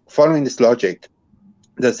 So following this logic,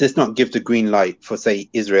 does this not give the green light for, say,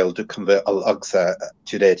 Israel to convert Al-Aqsa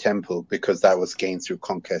to their temple because that was gained through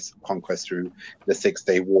conquest through the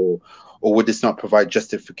 6-day war? Or would this not provide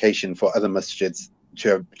justification for other masjids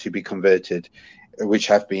to be converted, which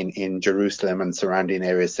have been in Jerusalem and surrounding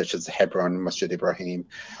areas such as Hebron, Masjid Ibrahim?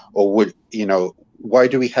 Or would, why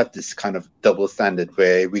do we have this kind of double standard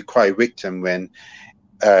where we cry victim when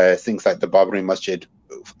things like the Babri Masjid,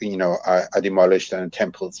 are demolished and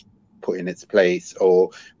temples put in its place, or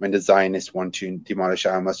when the Zionists want to demolish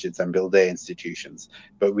our masjids and build their institutions?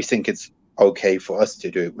 But we think it's okay for us to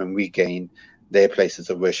do it when we gain their places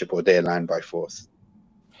of worship or their land by force.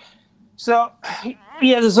 So,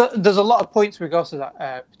 yeah, there's a lot of points with regards to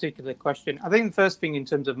that particular question. I think the first thing in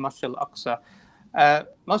terms of Masjid al-Aqsa,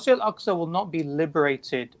 Masjid al-Aqsa will not be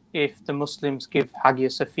liberated if the Muslims give Hagia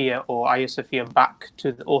Sophia or Hagia Sophia back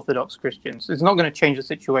to the Orthodox Christians. It's not going to change the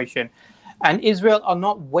situation. And Israel are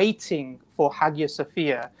not waiting for Hagia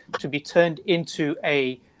Sophia to be turned into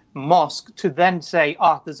a mosque to then say,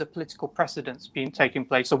 there's a political precedence being taken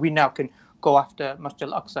place, so we now can go after Masjid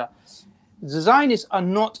al-Aqsa. The Zionists are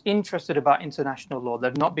not interested about international law.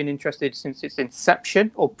 They've not been interested since its inception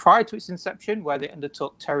or prior to its inception, where they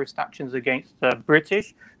undertook terrorist actions against the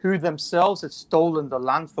British, who themselves had stolen the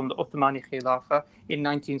land from the Ottomani Khilafah in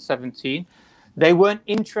 1917. They weren't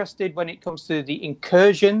interested when it comes to the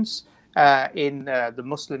incursions in the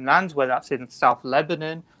Muslim lands, whether that's in South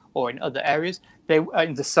Lebanon or in other areas. They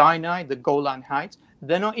in the Sinai, the Golan Heights.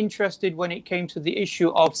 They're not interested when it came to the issue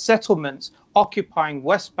of settlements occupying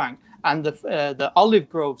West Bank and the olive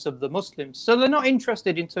groves of the Muslims. So they're not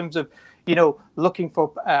interested in terms of, looking for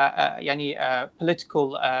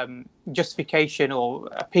political justification or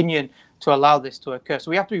opinion to allow this to occur. So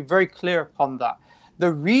we have to be very clear upon that.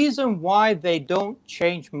 The reason why they don't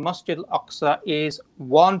change Masjid al-Aqsa is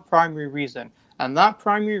one primary reason. And that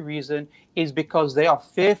primary reason is because they are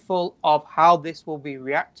fearful of how this will be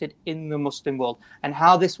reacted in the Muslim world and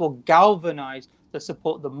how this will galvanize the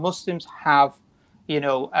support the Muslims have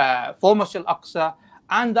for Masjid al-Aqsa,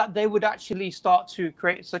 and that they would actually start to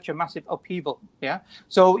create such a massive upheaval. Yeah.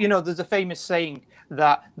 So, there's a famous saying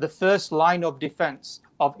that the first line of defense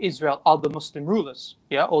of Israel are the Muslim rulers,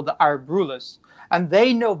 or the Arab rulers. And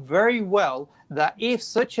they know very well that if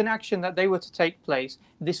such an action that they were to take place,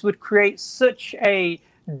 this would create such a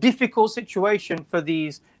difficult situation for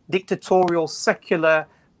these dictatorial, secular,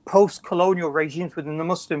 post-colonial regimes within the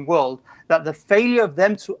Muslim world, that the failure of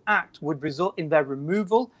them to act would result in their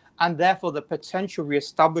removal and therefore the potential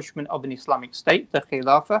re-establishment of an Islamic state, the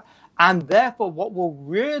Khilafah. And therefore what will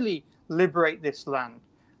really liberate this land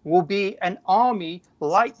will be an army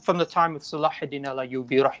like from the time of Salah ad-Din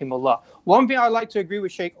al-Ayyubi rahimahullah. One thing I like to agree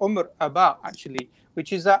with Sheikh Umar about, actually,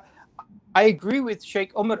 which is that I agree with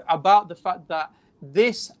Sheikh Umar about the fact that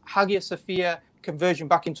this Hagia Sophia conversion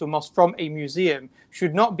back into a mosque from a museum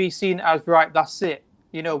should not be seen as, right, that's it.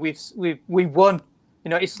 We've won.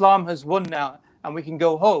 Islam has won now and we can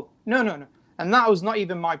go home. No. And that was not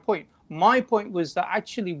even my point. My point was that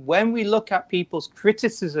actually when we look at people's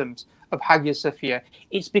criticisms of Hagia Sophia.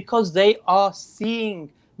 It's because they are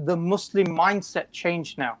seeing the Muslim mindset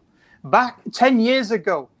change now. Back 10 years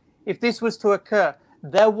ago, if this was to occur,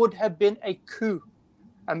 there would have been a coup,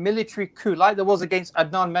 a military coup, like there was against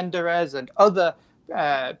Adnan Menderes and other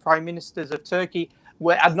prime ministers of Turkey,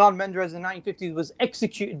 where Adnan Menderes in the 1950s was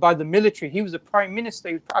executed by the military. He was a prime minister,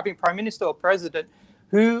 he was, I think, prime minister or president,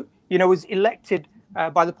 who, you know, was elected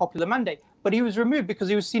by the popular mandate. But he was removed because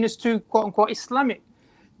he was seen as too, quote unquote, Islamic.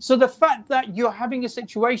 So the fact that you're having a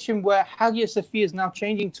situation where Hagia Sophia is now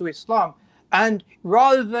changing to Islam, and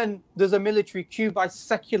rather than there's a military coup by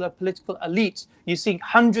secular political elites, you're seeing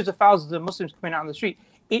hundreds of thousands of Muslims coming out on the street,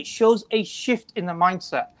 it shows a shift in the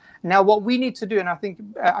mindset. Now, what we need to do, and I think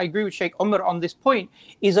I agree with Sheikh Umar on this point,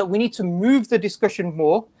 is that we need to move the discussion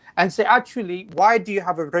more and say, actually, why do you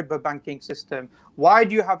have a riba banking system? Why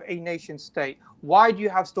do you have a nation state? Why do you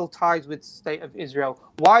have still ties with the state of Israel?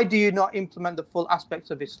 Why do you not implement the full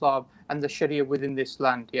aspects of Islam and the Sharia within this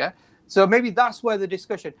land? Yeah. So maybe that's where the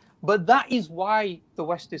discussion, but that is why the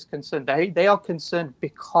West is concerned. They are concerned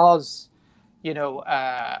because, you know,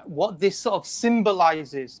 what this sort of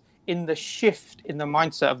symbolizes in the shift in the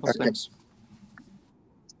mindset of Muslims. Okay.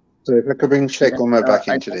 So if I could bring Sheikh Umar back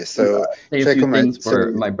into this. So say a Sheikh few Umar, things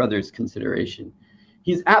for my brother's consideration.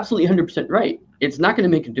 He's absolutely 100% right. It's not going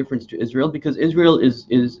to make a difference to Israel because Israel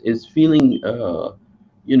is feeling,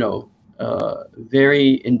 you know,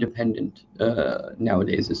 very independent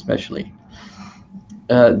nowadays, especially.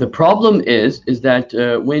 The problem is that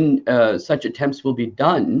when such attempts will be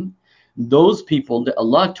done, those people that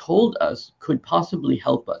Allah told us could possibly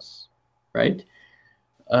help us, right?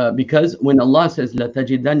 Because when Allah says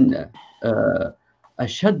لَتَجِدَنَّ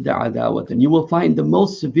أَشَدَّ عَدَاوَةً, you will find the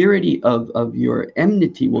most severity of your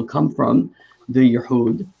enmity will come from the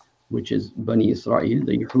Yahud, which is Bani Israel,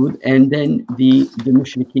 the Yahud, and then the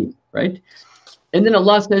Mushrikeen, right? And then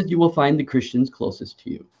Allah says you will find the Christians closest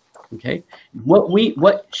to you. Okay,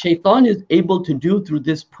 what Shaitan is able to do through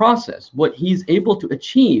this process, what he's able to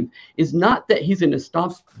achieve is not that he's going to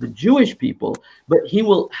stop the Jewish people, but he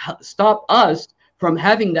will stop us from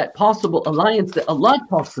having that possible alliance that Allah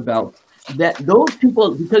talks about. That those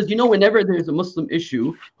people, because you know, whenever there's a Muslim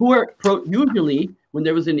issue, who are usually when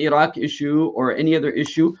there was an Iraq issue or any other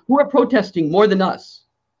issue, who are protesting more than us,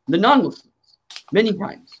 the non-Muslims, many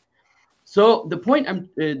times. So the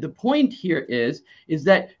point here is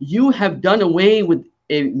that you have done away with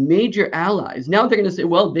a major allies. Now they're going to say,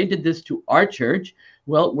 well, they did this to our church.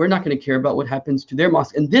 Well, we're not going to care about what happens to their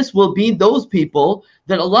mosque. And this will be those people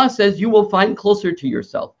that Allah says you will find closer to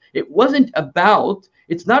yourself.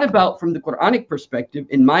 It's not about, from the Quranic perspective,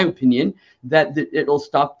 in my opinion, that it'll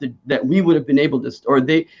stop that we would have been able to, or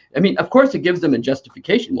they, I mean, of course it gives them a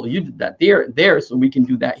justification. Well, you did that there, so we can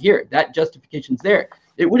do that here. That justification's there.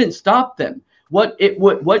 It wouldn't stop them.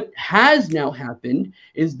 What has now happened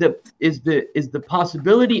is the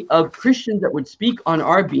possibility of Christians that would speak on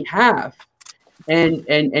our behalf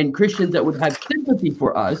and Christians that would have sympathy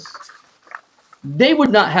for us. They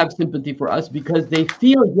would not have sympathy for us because they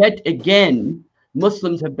feel yet again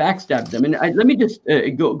Muslims have backstabbed them. And let me just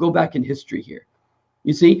go back in history here.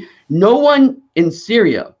 You see, no one in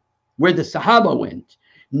Syria where the Sahaba went,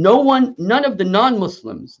 none of the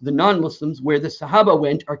non-Muslims where the Sahaba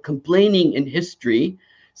went are complaining in history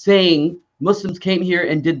saying Muslims came here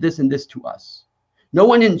and did this and this to us. No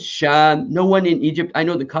one in Sham, no one in Egypt. I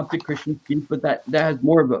know the Coptic Christians speak, but that has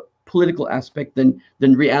more of a political aspect than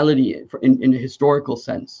reality in a historical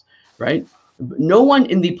sense, right? No one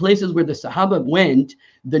in the places where the Sahaba went,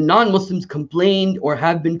 the non-Muslims complained or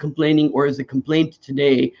have been complaining, or is a complaint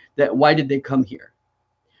today that why did they come here?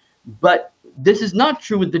 But this is not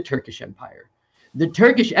true with the Turkish Empire. The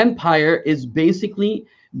Turkish Empire is basically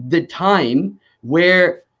the time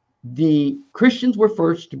where the Christians were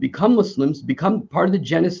first to become Muslims, become part of the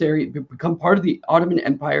Janissary, become part of the Ottoman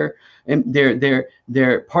Empire, and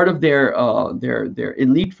they're part of their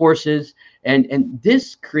elite forces, and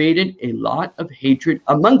this created a lot of hatred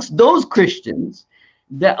amongst those Christians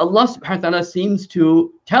that Allah subhanahu wa ta'ala seems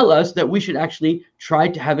to tell us that we should actually try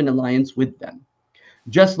to have an alliance with them.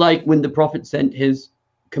 Just like when the Prophet sent his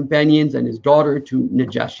companions and his daughter to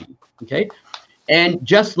Najashi, okay? And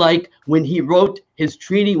just like when he wrote his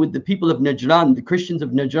treaty with the people of Najran, the Christians of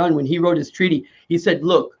Najran, when he wrote his treaty, he said,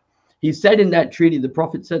 look, he said in that treaty, the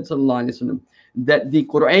Prophet said, sallallahu alaihi wasallam, that the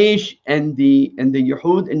Quraysh and the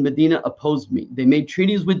Yahud in Medina opposed me. They made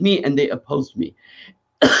treaties with me and they opposed me.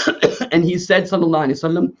 And he said, sallallahu alaihi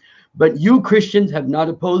wasallam, but you Christians have not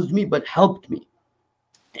opposed me, but helped me.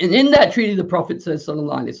 And in that treaty, the Prophet says,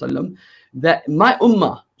 sallallahu alaihi wasallam, that my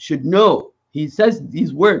ummah should know He says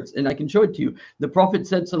these words, and I can show it to you. The Prophet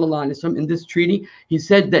said, sallallahu alaihi wasallam, in this treaty, he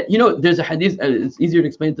said that, there's a hadith, it's easier to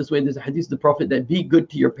explain it this way. There's a hadith of the Prophet that be good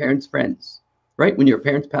to your parents' friends, right? When your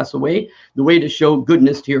parents pass away, the way to show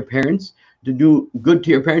goodness to your parents, to do good to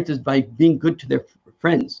your parents, is by being good to their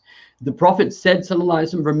friends. The Prophet said, sallallahu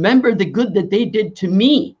alaihi wasallam, remember the good that they did to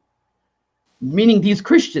me, meaning these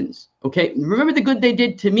Christians, okay? Remember the good they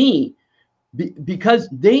did to me, because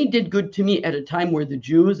they did good to me at a time where the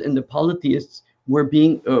Jews and the polytheists were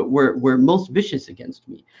were most vicious against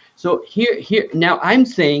me. So here now I'm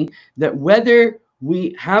saying that whether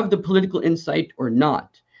we have the political insight or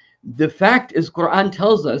not, the fact is Quran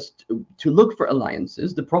tells us to look for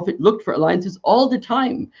alliances. The Prophet looked for alliances all the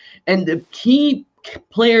time, and the key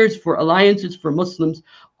players for alliances for Muslims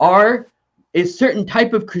are a certain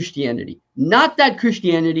type of Christianity, not that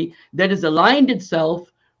Christianity that has aligned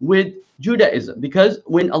itself with Judaism. Because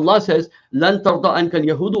when Allah says, "Lan tarda anka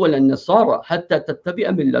al-yahudu wa lan-nasara hatta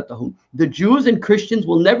tattabi'a millatahum," the Jews and Christians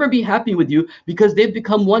will never be happy with you because they've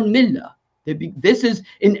become one millah. This is,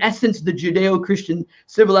 in essence, the Judeo-Christian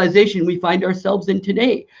civilization we find ourselves in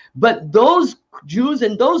today. But those Jews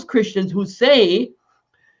and those Christians who say,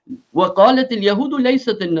 وَقَالَتِ الْيَهُودُ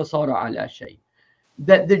لَيْسَتِ النَّصَارَ عَلَى شَيْءٍ,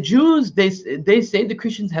 that the Jews, they say the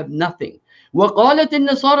Christians have nothing. وَقَالَتِ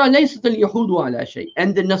النَّصَارَ لَيْسَتِ الْيَهُودُ عَلَى شَيْءٍ,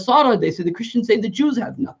 and the Nasara, they say, the Christians say the Jews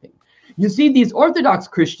have nothing. You see, these Orthodox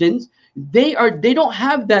Christians, they don't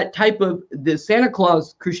have that type of, the Santa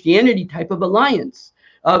Claus Christianity type of alliance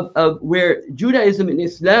of where Judaism and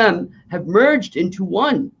Islam have merged into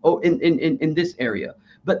one in this area.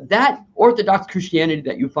 But that Orthodox Christianity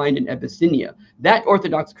that you find in Abyssinia, that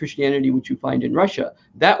Orthodox Christianity which you find in Russia,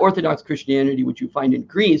 that Orthodox Christianity which you find in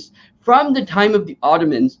Greece, from the time of the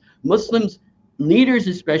Ottomans, Muslims, leaders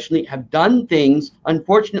especially, have done things,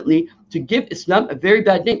 unfortunately, to give Islam a very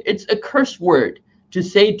bad name. It's a curse word to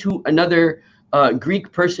say to another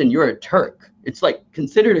Greek person, you're a Turk. It's like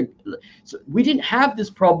considered so we didn't have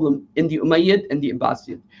this problem in the Umayyad and the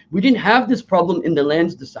Abbasid. We didn't have this problem in the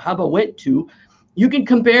lands the Sahaba went to. You can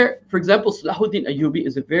compare, for example, Salahuddin Ayyubi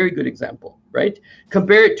is a very good example, right?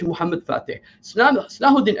 Compare it to Muhammad Fatih.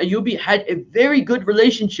 Salahuddin Ayyubi had a very good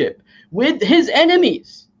relationship with his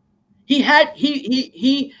enemies. He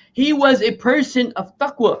was a person of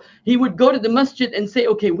taqwa. He would go to the masjid and say,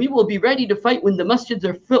 okay, we will be ready to fight when the masjids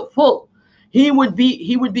are full. He would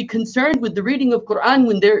be concerned with the reading of Quran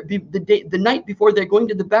when the night before they're going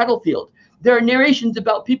to the battlefield. There are narrations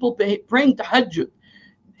about people praying tahajjud.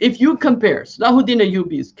 If you compare Salahuddin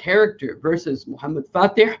Ayyubi's character versus Muhammad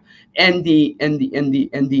Fatih and the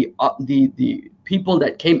people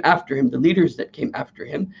that came after him, the leaders that came after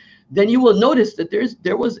him, then you will notice that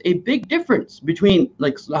there was a big difference between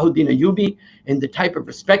like Salahuddin Ayyubi and the type of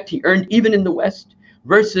respect he earned even in the West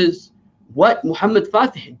versus what Muhammad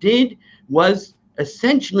Fatih did. Was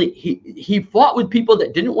essentially he fought with people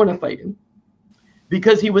that didn't want to fight him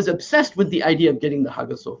because he was obsessed with the idea of getting the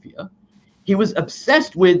Hagia Sophia. He was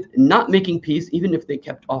obsessed with not making peace, even if they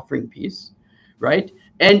kept offering peace, right?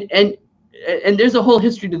 And there's a whole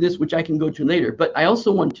history to this which I can go to later. But I also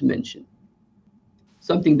want to mention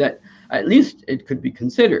something that at least it could be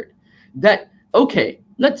considered. That okay,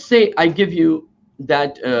 let's say I give you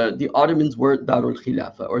that the Ottomans were Darul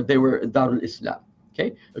Khilafa, or they were Darul Islam.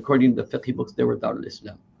 Okay, according to the fiqh books, they were Darul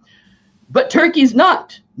Islam. But Turkey's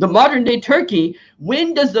not. The modern day Turkey,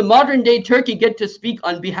 when does the modern day Turkey get to speak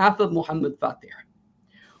on behalf of Muhammad Fatih?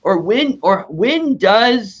 Or when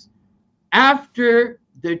does, after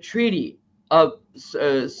the treaty of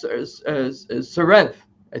Sarajevo,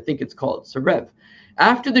 I think it's called Sarajevo,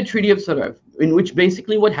 after the treaty of Sarajevo, in which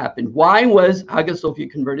basically what happened, why was Hagia Sophia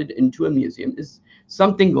converted into a museum, is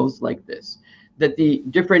something goes like this. That the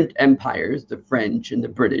different empires, the French and the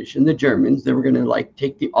British and the Germans, they were going to like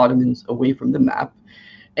take the Ottomans away from the map,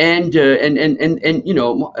 and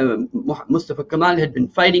Mustafa Kemal had been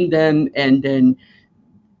fighting them, and then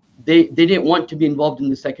they didn't want to be involved in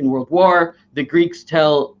the Second World War. The Greeks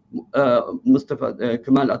tell Mustafa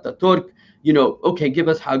Kemal Ataturk, okay, give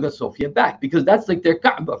us Hagia Sophia back, because that's like their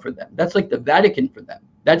Kaaba for them. That's like the Vatican for them.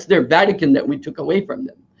 That's their Vatican that we took away from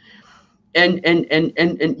them. And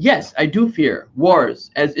yes, I do fear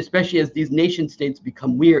wars, especially as these nation states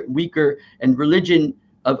become weaker, and religion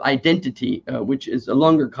of identity, which is a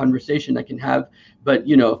longer conversation I can have. But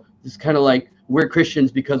it's kind of like we're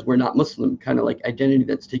Christians because we're not Muslim, kind of like identity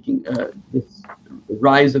that's taking this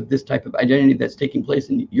rise of this type of identity that's taking place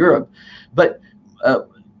in Europe. But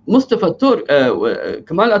Mustafa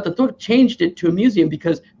Kemal Ataturk changed it to a museum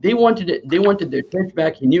because they wanted their church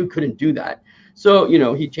back. He knew couldn't do that. So,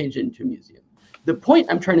 he changed it into a museum. The point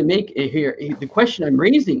I'm trying to make here, the question I'm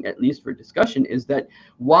raising, at least for discussion, is that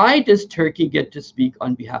why does Turkey get to speak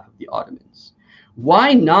on behalf of the Ottomans?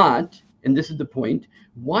 Why not, and this is the point,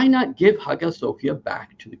 why not give Hagia Sophia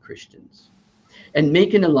back to the Christians and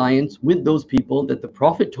make an alliance with those people that the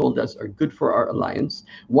Prophet told us are good for our alliance?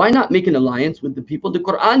 Why not make an alliance with the people the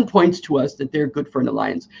Quran points to us that they're good for an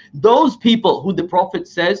alliance? Those people who the Prophet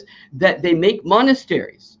says that they make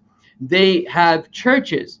monasteries, they have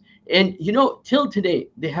churches, and you know, till today,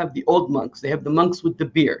 they have the old monks, they have the monks with the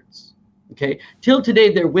beards, okay? Till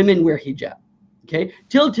today, their women wear hijab, okay?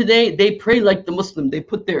 Till today, they pray like the Muslim, they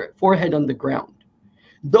put their forehead on the ground.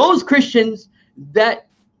 Those Christians that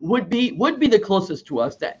would be the closest to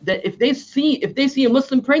us, that if they see a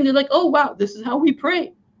Muslim praying, they're like, oh wow, this is how we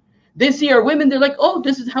pray. They see our women, they're like, oh,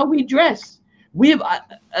 this is how we dress. We have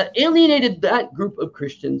alienated that group of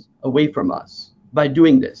Christians away from us by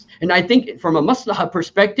doing this. And I think from a maslahah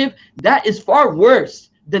perspective, that is far worse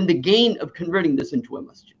than the gain of converting this into a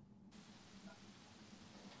masjid.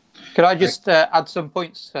 Could I just add some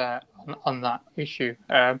points on that issue?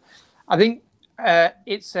 I think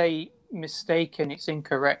it's a mistake and it's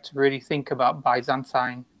incorrect to really think about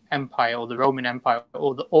Byzantine Empire or the Roman Empire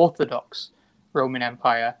or the Orthodox Roman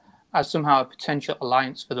Empire as somehow a potential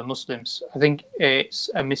alliance for the Muslims. I think it's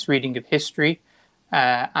a misreading of history.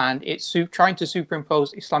 And it's trying to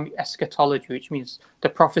superimpose Islamic eschatology, which means the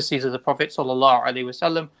prophecies of the Prophet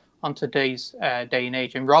ﷺ on today's day and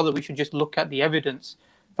age. And rather, we should just look at the evidence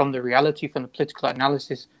from the reality, from the political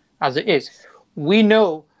analysis as it is. We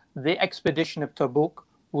know the expedition of Tabuk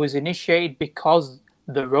was initiated because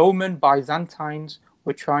the Roman Byzantines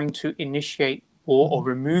were trying to initiate war or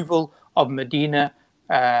removal of Medina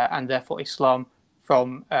and therefore Islam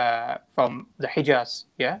from the Hijaz,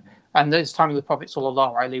 yeah? And this time of the Prophet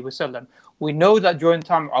ﷺ. We know that during the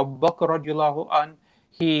time of Abu Bakr radiallahu anh,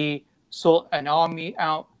 he sought an army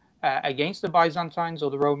out against the Byzantines or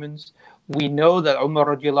the Romans. We know that Umar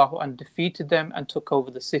radiallahu anh defeated them and took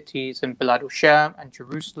over the cities in Bilad al-Sham and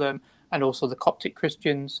Jerusalem and also the Coptic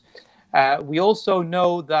Christians. We also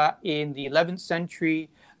know that in the 11th century,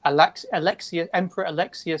 Emperor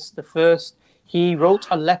Alexius I, he wrote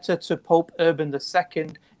a letter to Pope Urban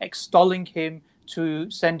II extolling him to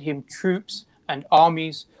send him troops and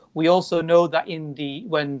armies. We also know that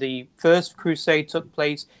when the first crusade took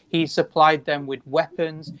place, he supplied them with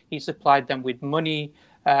weapons, he supplied them with money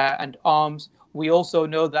and arms. We also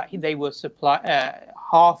know that they were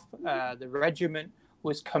half the regiment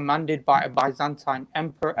was commanded by a Byzantine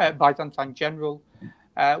general.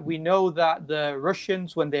 We know that the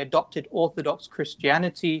Russians, when they adopted Orthodox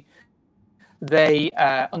Christianity, they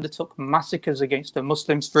undertook massacres against the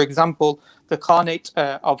Muslims. For example, the Khanate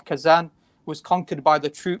of Kazan was conquered by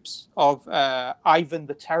the troops of Ivan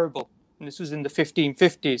the Terrible, and this was in the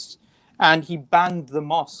 1550s. And he banned the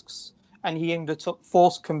mosques, and he undertook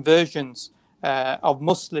forced conversions of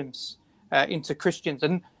Muslims into Christians.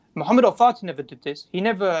 And Muhammad al-Fatih never did this. He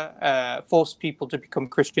never forced people to become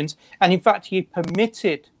Christians. And in fact, he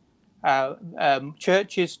permitted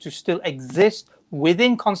churches to still exist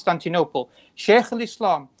within Constantinople. Shaykh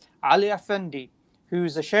al-Islam, Ali Effendi,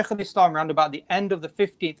 who's a Shaykh al-Islam around about the end of the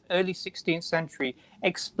 15th, early 16th century,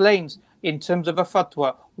 explains in terms of a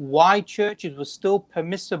fatwa why churches were still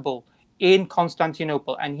permissible in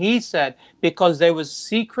Constantinople. And he said because there was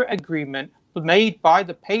secret agreement made by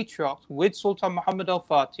the patriarchs with Sultan Muhammad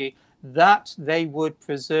al-Fatih that they would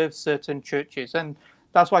preserve certain churches. And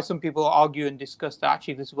that's why some people argue and discuss that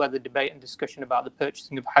actually this is where the debate and discussion about the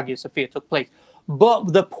purchasing of Hagia Sophia took place.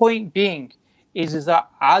 But the point being is that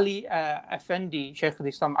Ali Effendi, Shaykh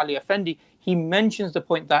al-Islam Ali Effendi, he mentions the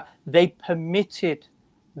point that they permitted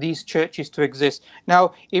these churches to exist.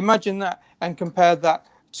 Now, imagine that and compare that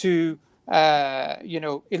to,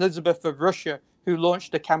 Elizabeth of Russia, who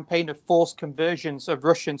launched a campaign of forced conversions of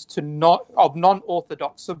Russians to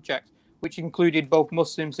non-Orthodox subjects, which included both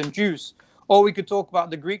Muslims and Jews. Or we could talk about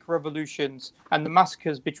the Greek revolutions and the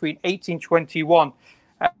massacres between 1821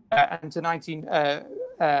 and to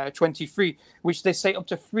 1923, which they say up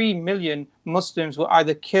to 3 million Muslims were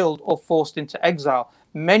either killed or forced into exile,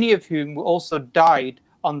 many of whom also died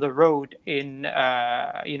on the road in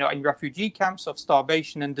refugee camps of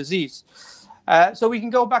starvation and disease. So we can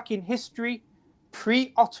go back in history,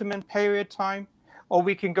 pre-Ottoman period time, or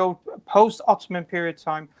we can go post-Ottoman period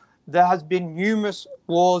time. There has been numerous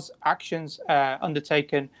wars, actions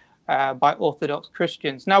undertaken by Orthodox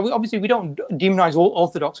Christians. Now, we don't demonize all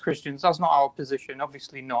Orthodox Christians. That's not our position,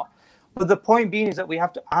 obviously not. But the point being is that we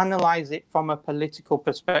have to analyze it from a political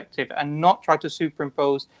perspective and not try to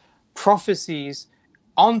superimpose prophecies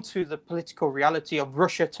onto the political reality of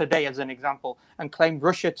Russia today, as an example, and claim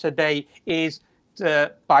Russia today is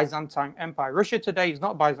the Byzantine Empire. Russia today is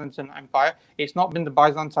not Byzantine Empire. It's not been the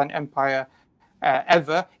Byzantine Empire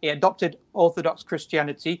ever. It adopted Orthodox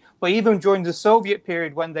Christianity, but even during the Soviet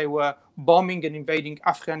period, when they were bombing and invading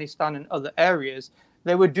Afghanistan and other areas,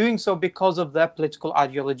 they were doing so because of their political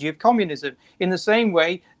ideology of communism. In the same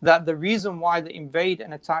way that the reason why they invade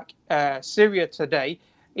and attack Syria today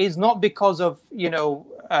is not because of,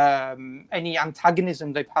 any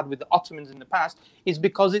antagonism they've had with the Ottomans in the past, is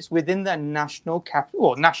because it's within their national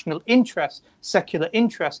or national interest, secular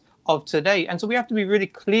interest of today. And so we have to be really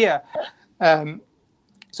clear,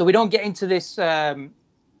 so we don't get into this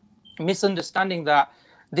misunderstanding that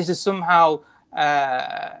this is somehow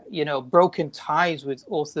broken ties with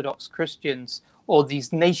Orthodox Christians or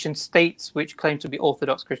these nation states which claim to be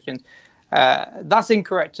Orthodox Christians. That's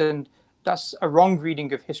incorrect, and that's a wrong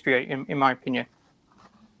reading of history, in my opinion.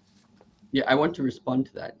 Yeah, I want to respond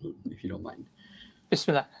to that, if you don't mind.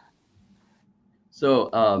 Bismillah.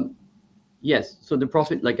 So, yes, so the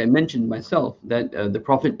Prophet, like I mentioned myself, that the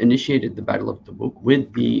Prophet initiated the Battle of Tabuk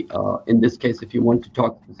with the, in this case, if you want to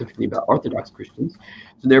talk specifically about Orthodox Christians,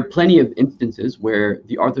 so there are plenty of instances where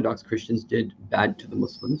the Orthodox Christians did bad to the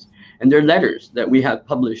Muslims, and there are letters that we have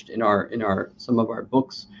published in some of our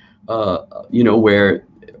books, where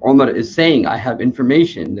Umar is saying, I have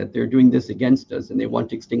information that they're doing this against us and they want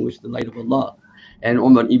to extinguish the light of Allah. And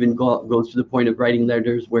Umar even goes to the point of writing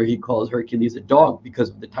letters where he calls Hercules a dog because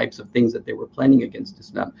of the types of things that they were planning against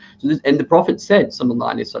Islam. So and the Prophet said,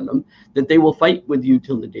 sallallahu alaihi wasallam, that they will fight with you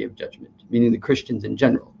till the day of judgment, meaning the Christians in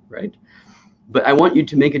general, right? But I want you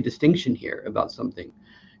to make a distinction here about something.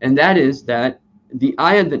 And that is that the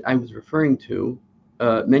ayah that I was referring to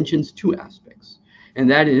mentions two aspects. And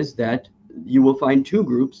that is that you will find two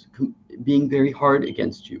groups being very hard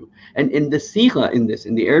against you. And in the sigha in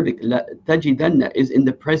the Arabic, la tajidanna is in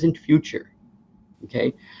the present future.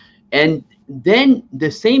 Okay? And then the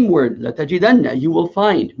same word, la tajidanna, you will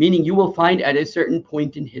find, meaning you will find at a certain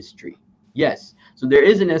point in history. Yes. So there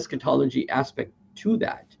is an eschatology aspect to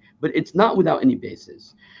that, but it's not without any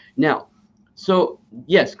basis. Now, so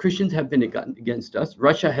yes, Christians have been against us.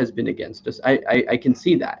 Russia has been against us. I can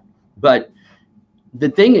see that. But the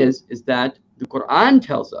thing is that the Quran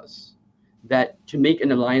tells us that to make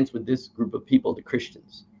an alliance with this group of people, the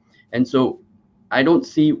Christians. And so I don't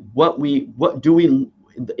see what do we,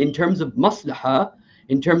 in terms of maslahah,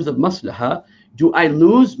 do I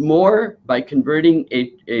lose more by converting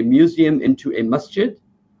a museum into a masjid?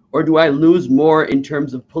 Or do I lose more in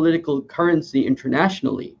terms of political currency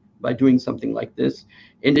internationally by doing something like this?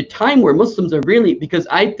 In a time where Muslims are really, because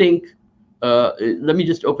I think, let me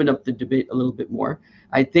just open up the debate a little bit more.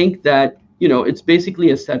 I think that, it's basically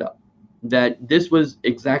a setup, that this was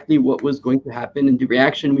exactly what was going to happen. And the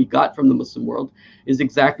reaction we got from the Muslim world is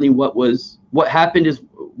exactly what happened is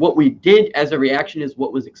what we did as a reaction is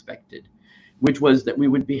what was expected, which was that we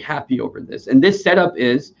would be happy over this. And this setup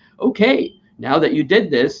is, okay, now that you did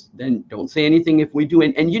this, then don't say anything if we do.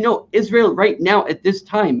 And Israel right now at this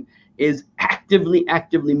time is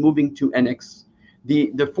actively moving to annex.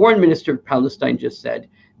 The foreign minister of Palestine just said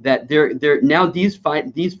that they're now these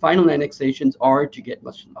final annexations are to get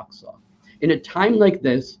Masjid al-Aqsa. In a time like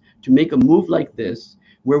this, to make a move like this,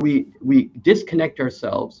 where we disconnect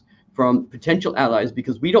ourselves from potential allies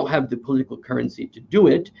because we don't have the political currency to do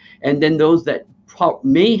it, and then those that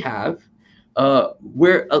may have,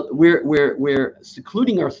 we're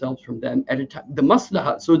secluding ourselves from them at a time. The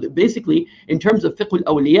maslaha. So basically, in terms of fiqh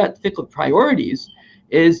al-awliyat, fiqh of priorities,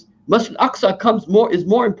 is Masjid al-Aqsa is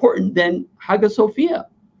more important than Hagia Sophia.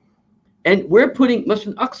 And we're putting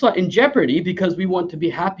Masjid al-Aqsa in jeopardy because we want to be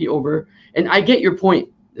happy over, and I get your point.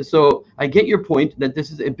 So I get your point that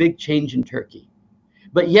this is a big change in Turkey.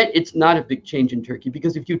 But yet it's not a big change in Turkey,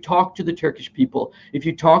 because if you talk to the Turkish people, if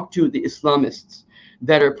you talk to the Islamists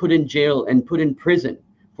that are put in jail and put in prison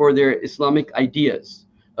for their Islamic ideas,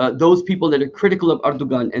 those people that are critical of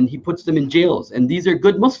Erdogan, and he puts them in jails, and these are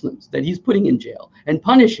good Muslims that he's putting in jail and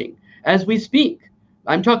punishing as we speak.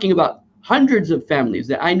 I'm talking about hundreds of families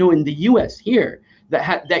that I know in the US here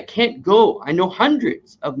that can't go. I know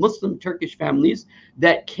hundreds of Muslim Turkish families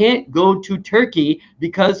that can't go to Turkey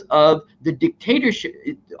because of the dictatorship.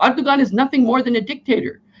 Erdogan is nothing more than a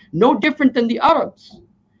dictator, no different than the Arabs.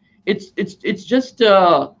 It's just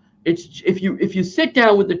if you sit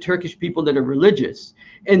down with the Turkish people that are religious,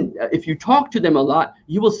 and if you talk to them a lot,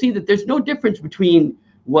 you will see that there's no difference between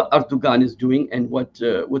what Erdogan is doing and what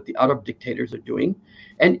the Arab dictators are doing.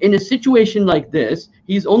 And in a situation like this,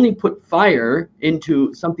 he's only put fire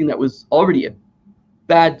into something that was already a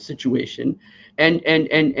bad situation. And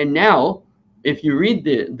now if you read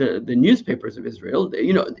the newspapers of Israel,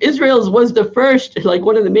 you know, Israel's was the first, like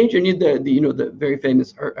one of the major the very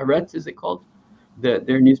famous Haaretz, is it called,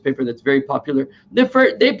 their newspaper that's very popular. They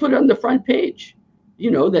put on the front page,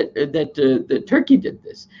 you know, that Turkey did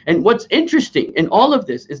this. And what's interesting in all of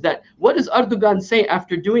this is that what does Erdogan say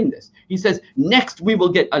after doing this? He says, next we will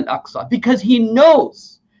get Al-Aqsa, because he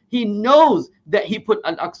knows that he put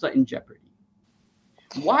Al-Aqsa in jeopardy.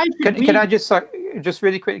 Why can I just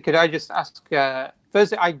really quickly, could I just ask,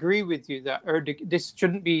 firstly, I agree with you that this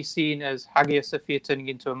shouldn't be seen as Hagia Sophia turning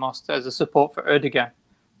into a mosque as a support for Erdogan.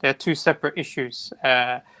 They're two separate issues,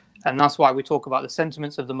 and that's why we talk about the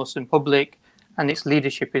sentiments of the Muslim public, and its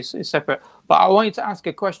leadership is separate. But I want you to ask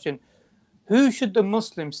a question. Who should the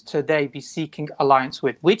Muslims today be seeking alliance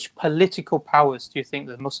with? Which political powers do you think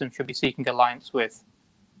the Muslims should be seeking alliance with?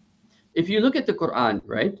 If you look at the Quran,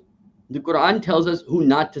 right? The Quran tells us who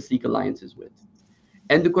not to seek alliances with.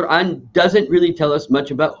 And the Quran doesn't really tell us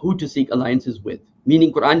much about who to seek alliances with.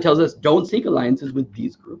 Meaning Quran tells us don't seek alliances with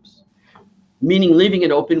these groups. Meaning leaving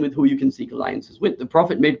it open with who you can seek alliances with. The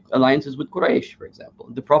Prophet made alliances with Quraysh, for example.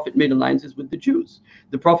 The Prophet made alliances with the Jews.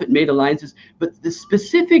 The Prophet made alliances, but the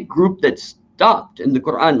specific group that stopped in the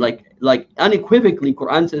Quran, like unequivocally,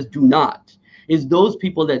 Quran says do not, is those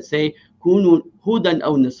people that say, Kunu hudan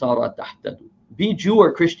aw nasara tahtadu. Be Jew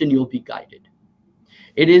or Christian, you'll be guided.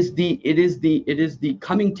 It is the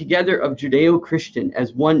coming together of Judeo-Christian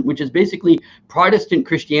as one, which is basically Protestant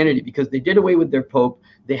Christianity, because they did away with their Pope.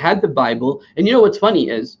 They had the Bible. And you know what's funny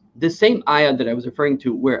is the same ayah that I was referring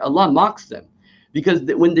to, where Allah mocks them. Because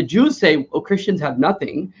when the Jews say, oh, Christians have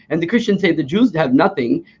nothing, and the Christians say the Jews have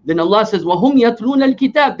nothing, then Allah says, وَهُمْ يَتْلُونَ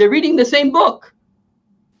الْكِتَابِ. They're reading the same book,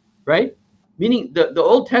 right? Meaning the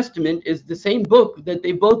Old Testament is the same book that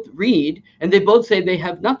they both read, and they both say they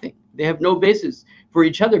have nothing. They have no basis for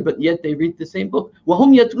each other, but yet they read the same book.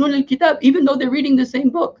 وَهُمْ يَتْلُونَ الْكِتَابِ. Even though they're reading the same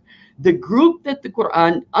book. The group that the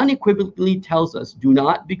Quran unequivocally tells us do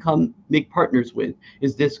not make partners with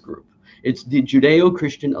is this group. It's the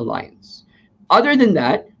Judeo-Christian alliance. Other than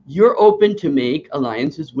that, you're open to make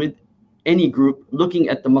alliances with any group looking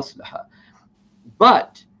at the maslahah.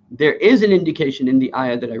 But there is an indication in the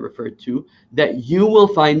ayah that I referred to that you will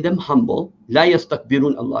find them humble. La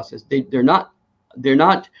yastakbirun, Allah says. They're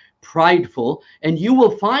not prideful, and you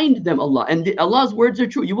will find them, Allah's words are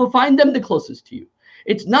true. You will find them the closest to you.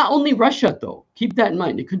 It's not only Russia, though. Keep that in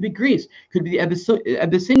mind. It could be Greece. It could be the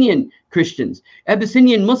Abyssinian Christians.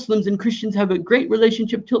 Abyssinian Muslims and Christians have a great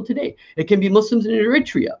relationship till today. It can be Muslims in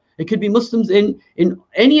Eritrea. It could be Muslims in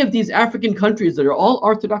any of these African countries that are all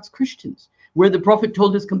Orthodox Christians, where the Prophet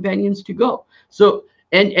told his companions to go. So,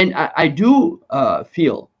 and I do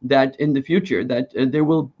feel that in the future that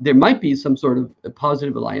there might be some sort of a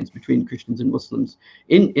positive alliance between Christians and Muslims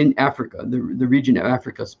in Africa, the region of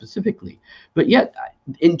Africa specifically. But yet,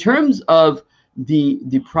 in terms of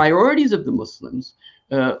the priorities of the Muslims,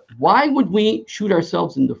 why would we shoot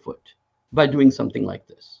ourselves in the foot by doing something like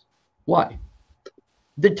this? Why?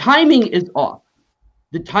 The timing is off.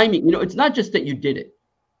 The timing, you know, it's not just that you did it.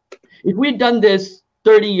 If we had done this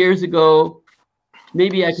 30 years ago,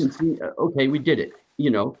 maybe I can see, okay, we did it, you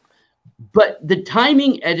know. But the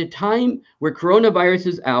timing at a time where coronavirus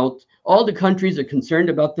is out, all the countries are concerned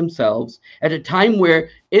about themselves, at a time where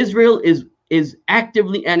Israel is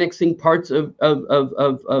actively annexing parts of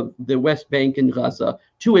the West Bank and Gaza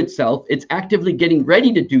to itself. It's actively getting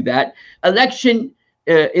ready to do that. Election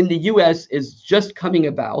in the US is just coming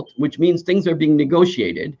about, which means things are being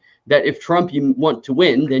negotiated. That if Trump you want to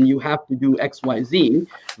win, then you have to do X, Y, Z,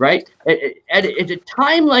 right? At a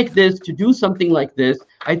time like this, to do something like this,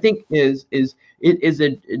 I think is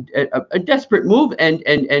a desperate move and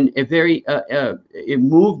a very a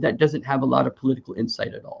move that doesn't have a lot of political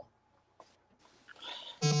insight at all.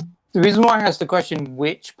 The reason why I asked the question,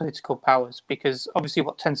 which political powers, because obviously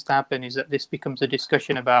what tends to happen is that this becomes a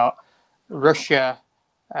discussion about Russia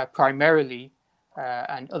primarily.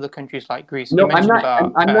 And other countries like Greece. No, I'm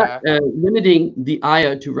not limiting the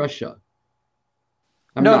ayah to Russia.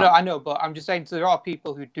 No, I know, but I'm just saying there are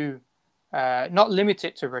people who do not limit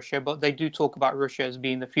it to Russia, but they do talk about Russia as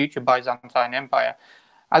being the future Byzantine Empire.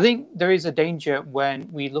 I think there is a danger when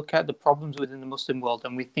we look at the problems within the Muslim world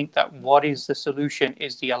and we think that what is the solution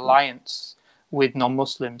is the alliance with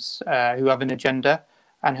non-Muslims who have an agenda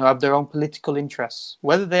and who have their own political interests,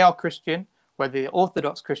 whether they are Christian, whether they're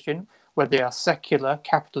Orthodox Christian, whether they are secular,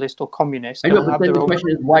 capitalist, or communist. I know, but then the question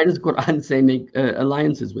is, why does Quran say make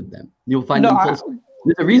alliances with them? You'll find them close.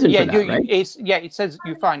 There's a reason Yeah, for that, right? it says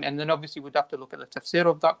you find, and then obviously we'd have to look at the tafsir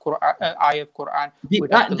of that Quran, ayah of Quran. The,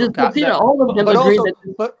 We'd have to look at tafsir, all of them but agree also,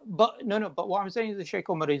 that. but what I'm saying is the Sheikh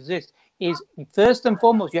Omar is this: is first and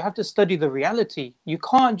foremost you have to study the reality. You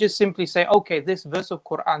can't just simply say, okay, this verse of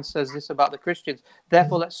Quran says this about the Christians,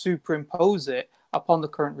 therefore let's superimpose it upon the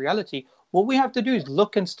current reality. What we have to do is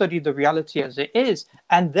look and study the reality as it is,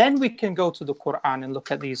 and then we can go to the Quran and look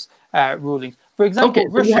at these rulings. For example,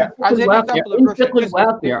 Russia, as an example of Russia.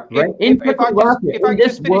 In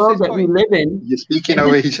this world that we live in. You're speaking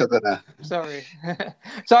over each other now. Sorry.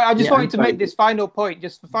 So I just wanted to make this final point,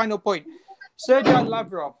 just the final point. Sergei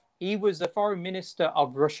Lavrov, he was the foreign minister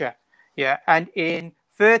of Russia. Yeah. And in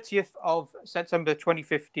 30th of September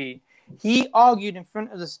 2015, he argued in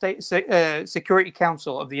front of the State Security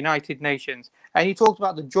Council of the United Nations, and he talked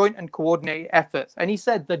about the joint and coordinated efforts. And he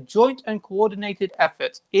said the joint and coordinated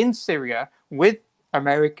efforts in Syria with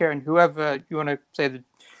America and whoever you want to say, the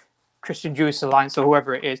Christian Jewish Alliance or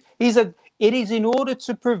whoever it is, he said it is in order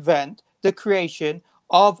to prevent the creation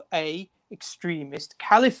of a extremist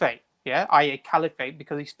caliphate. Yeah, i.e. caliphate,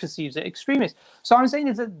 because he perceives it extremist. So I'm saying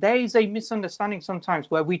is that there is a misunderstanding sometimes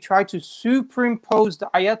where we try to superimpose the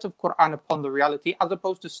ayat of Quran upon the reality, as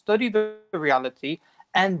opposed to study the reality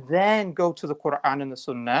and then go to the Quran and the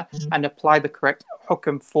Sunnah and apply the correct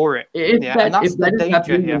hukm for it. If that is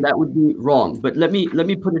happening, then that would be wrong. But let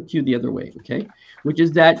me put it to you the other way, okay? Which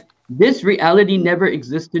is that this reality never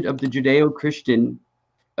existed of the Judeo-Christian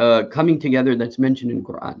coming together that's mentioned in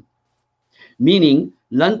Quran. Meaning,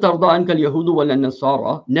 lan tarda anka al-yahudu wa lan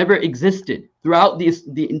nasara never existed throughout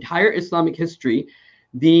the entire Islamic history.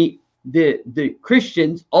 The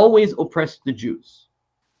Christians always oppressed the Jews,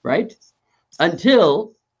 right?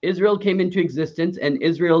 Until Israel came into existence, and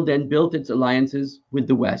Israel then built its alliances with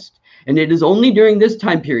the West. And it is only during this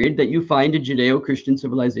time period that you find a Judeo-Christian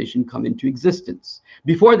civilization come into existence.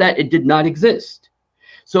 Before that, it did not exist.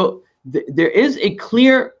 So there is a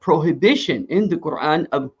clear prohibition in the Quran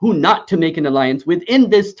of who not to make an alliance within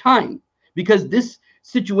this time, because this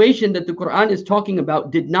situation that the Quran is talking about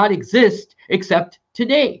did not exist except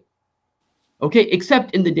today. Okay,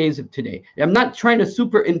 except in the days of today. I'm not trying to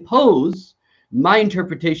superimpose my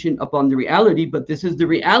interpretation upon the reality, but this is the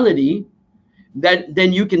reality that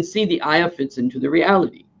then you can see the ayah fits into the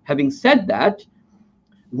reality. Having said that,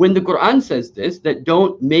 when the Quran says this, that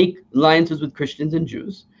don't make alliances with Christians and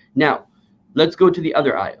Jews. Now, let's go to the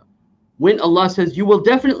other ayah. When Allah says, you will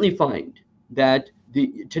definitely find that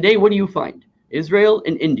today, what do you find? Israel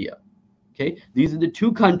and India. Okay, these are the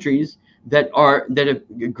two countries that have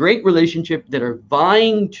a great relationship, that are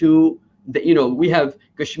vying to, we have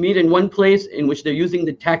Kashmir in one place in which they're using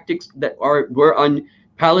the tactics that were on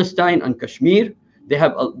Palestine, on Kashmir. They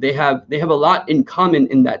have a lot in common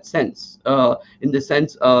in that sense, in the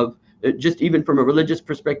sense of just even from a religious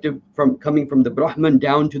perspective, from coming from the Brahman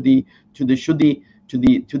down to the Shuddhi,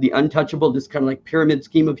 to the untouchable, this kind of like pyramid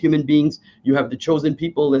scheme of human beings. You have the chosen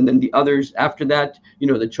people, and then the others after that,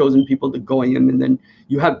 the chosen people, the goyim, and then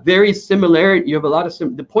you have very similarity. You have a lot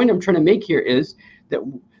of the point I'm trying to make here is that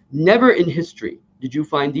never in history did you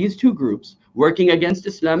find these two groups working against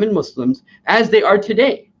Islam and Muslims as they are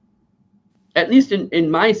today, at least in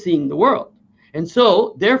my seeing the world. And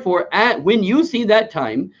so, therefore, when you see that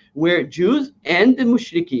time where Jews and the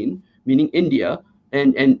mushrikeen, meaning India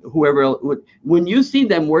and whoever else, when you see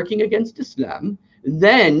them working against Islam,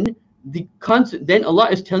 then Allah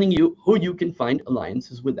is telling you who you can find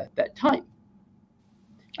alliances with at that time.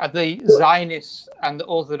 Are the Zionists and the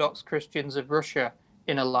Orthodox Christians of Russia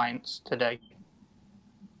in alliance today?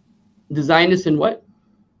 The Zionists and what?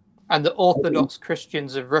 And the Orthodox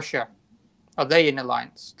Christians of Russia, are they in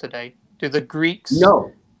alliance today? Do the Greeks and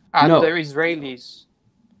the Israelis?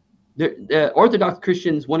 The Orthodox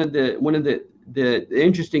Christians, one of the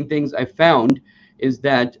interesting things I found is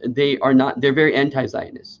that they're very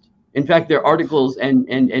anti-Zionist. In fact, there are articles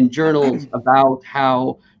and journals about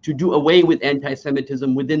how to do away with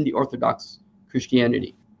anti-Semitism within the Orthodox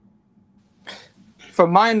Christianity.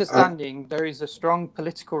 From my understanding, there is a strong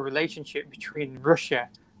political relationship between Russia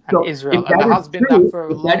and Israel, and there has been that for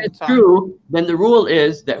a long time. If that is true, then the rule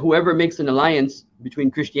is that whoever makes an alliance between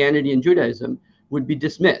Christianity and Judaism would be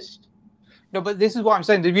dismissed. No, but this is what I'm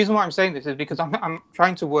saying. The reason why I'm saying this is because I'm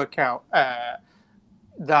trying to work out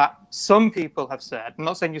that some people have said, I'm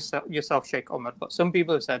not saying yourself, Sheikh Omar, but some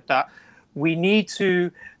people have said that we need to,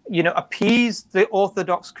 appease the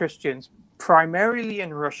Orthodox Christians primarily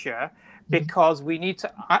in Russia, because we need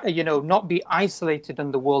to, not be isolated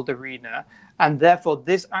in the world arena, and therefore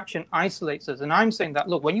this action isolates us. And I'm saying that,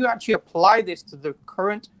 look, when you actually apply this to the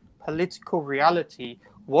current political reality,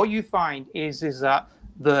 what you find is that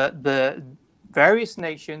the various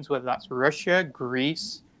nations, whether that's Russia,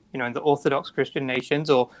 Greece, in the Orthodox Christian nations,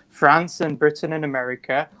 or France and Britain and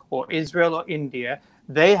America, or Israel or India,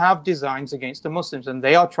 they have designs against the Muslims, and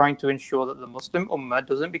they are trying to ensure that the Muslim Ummah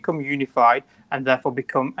doesn't become unified and therefore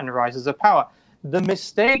become and rise as a power. The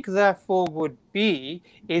mistake, therefore, would be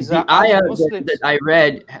is the that ayah Muslims, that I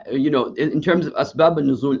read, in terms of Asbab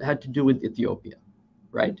al-Nuzul, had to do with Ethiopia,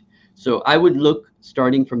 right? So I would look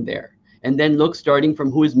starting from there, and then look starting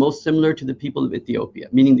from who is most similar to the people of Ethiopia,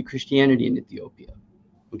 meaning the Christianity in Ethiopia.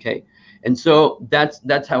 Okay, and so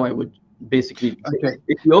that's how I would basically. Okay.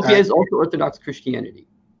 Ethiopia is also Orthodox Christianity.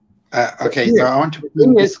 Okay, Here, so I want to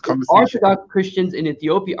bring this conversation. Orthodox Christians in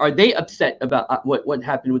Ethiopia, are they upset about what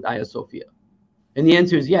happened with Hagia Sophia? And the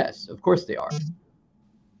answer is yes, of course they are.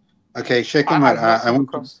 Okay, Sheikh Umar, I want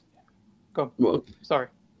to. Go. Well, Sorry.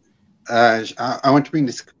 I want to bring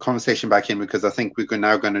this conversation back in because I think we're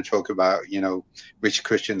now going to talk about, which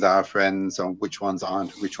Christians are our friends and which ones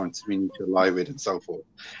aren't, which ones we need to ally with and so forth.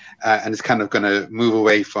 And it's kind of going to move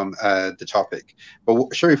away from the topic.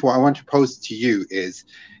 But Sharif, what I want to pose to you is,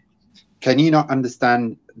 can you not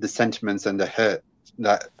understand the sentiments and the hurt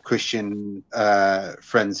that Christian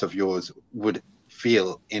friends of yours would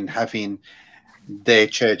feel in having their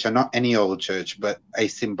church, and not any old church, but a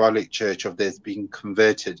symbolic church of theirs being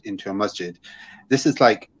converted into a masjid? This is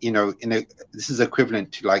like, this is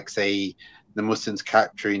equivalent to, like, say, the Muslims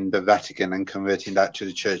capturing the Vatican and converting that to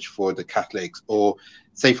the church for the Catholics, or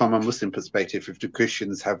say from a Muslim perspective, if the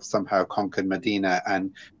Christians have somehow conquered Medina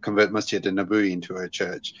and convert Masjid al-Nabawi into a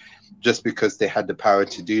church, just because they had the power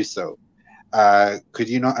to do so. Could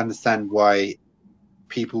you not understand why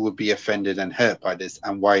people would be offended and hurt by this,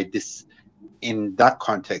 and why this, in that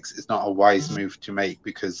context, is not a wise move to make,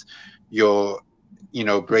 because you're,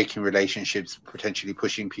 breaking relationships, potentially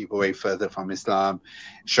pushing people away further from Islam,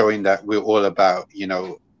 showing that we're all about,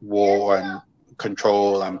 war and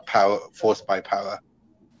control and power, force by power,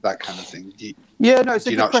 that kind of thing. It's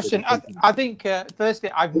a good question. I think,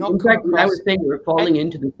 firstly, I've not. In fact, when I was saying we're falling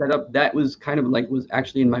into the setup, that was kind of like was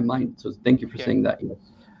actually in my mind. So thank you for saying that. Yes.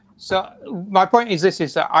 So my point is this: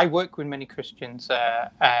 is that I work with many Christians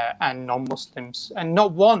and non-Muslims, and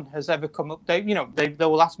not one has ever come up. They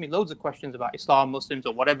will ask me loads of questions about Islam, Muslims,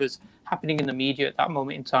 or whatever's happening in the media at that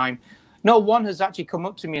moment in time. Not one has actually come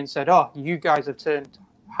up to me and said, "Oh, you guys have turned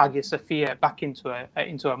Hagia Sophia back into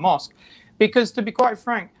a mosque," because, to be quite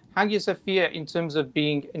frank, Hagia Sophia, in terms of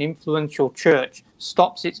being an influential church,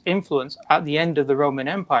 stops its influence at the end of the Roman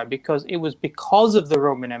Empire, because it was because of the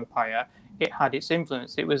Roman Empire it had its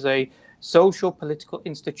influence. It was a social political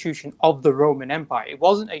institution of the Roman Empire. It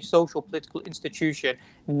wasn't a social political institution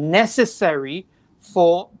necessary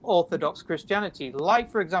for Orthodox Christianity. Like,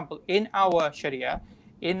 for example, in our Sharia,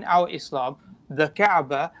 in our Islam, the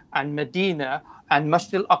Kaaba and Medina and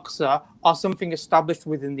Masjid al-Aqsa are something established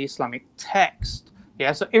within the Islamic text.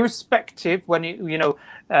 Yeah, so irrespective, when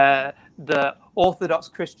the Orthodox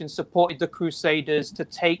Christians supported the Crusaders to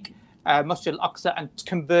take Masjid al-Aqsa and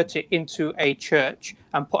convert it into a church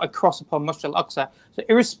and put a cross upon Masjid al-Aqsa. So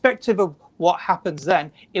irrespective of what happens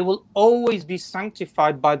then, it will always be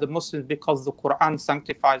sanctified by the Muslims, because the Quran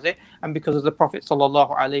sanctifies it and because of the Prophet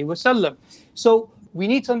sallallahu alaihi wasallam. So we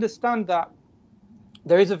need to understand that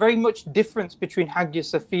there is a very much difference between Hagia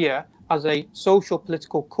Sophia as a social,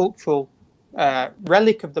 political, cultural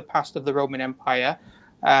relic of the past of the Roman Empire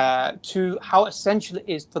to how essential it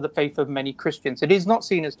is for the faith of many Christians. It is not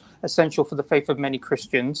seen as essential for the faith of many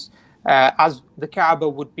Christians, as the Kaaba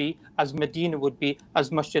would be, as Medina would be,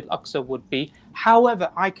 as Masjid al-Aqsa would be. However,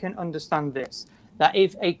 I can understand this, that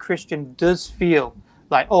if a Christian does feel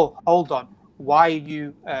like, oh, hold on, why are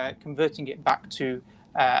you converting it back to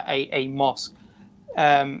a mosque?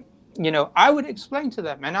 I would explain to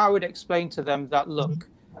them, that, look,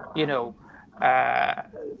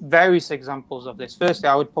 various examples of this. Firstly,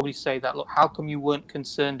 I would probably say that, look, how come you weren't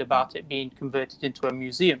concerned about it being converted into a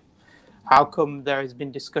museum? How come there has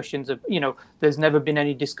been discussions of, there's never been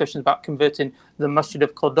any discussions about converting the Masjid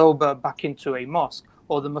of Cordoba back into a mosque,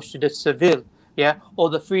 or the Masjid of Seville, or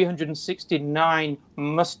the 369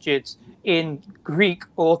 masjids in Greek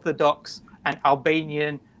Orthodox and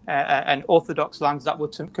Albanian and Orthodox lands that were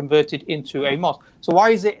converted into a mosque. So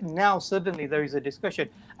why is it now suddenly there is a discussion?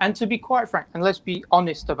 And to be quite frank, and let's be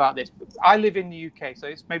honest about this, I live in the UK, so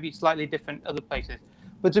it's maybe slightly different other places.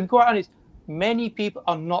 But to be quite honest, many people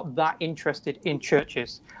are not that interested in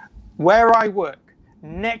churches. Where I work,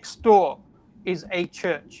 next door is a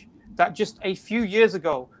church that just a few years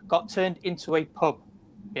ago got turned into a pub.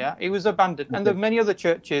 Yeah, it was abandoned. And there are many other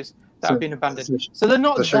churches that have been abandoned. So they're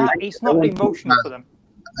not that, it's not emotional for them.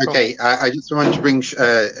 Okay, I just want to bring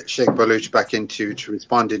Sheikh Baluch back into to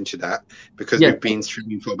respond into that, because Yes. we've been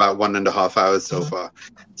streaming for about 1.5 hours so far.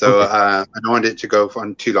 So Okay. I don't want it to go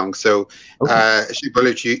on too long. So Sheikh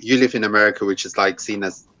Baluch, you live in America, which is like seen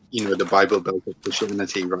as, you know, the Bible Belt of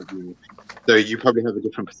Christianity right now. So you probably have a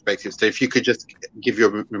different perspective. So if you could just give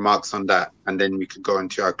your remarks on that, and then we could go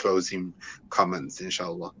into our closing comments,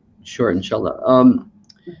 inshallah. Sure, inshallah.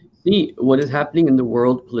 See, what is happening in the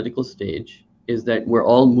world political stage is that we're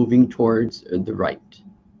all moving towards the right.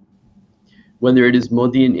 Whether it is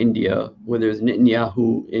Modi in India, whether it's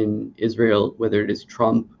Netanyahu in Israel, whether it is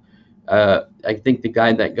Trump, I think the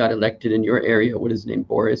guy that got elected in your area, what is his name,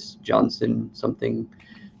 Boris Johnson, something.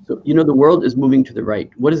 So, you know, the world is moving to the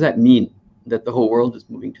right. What does that mean, that the whole world is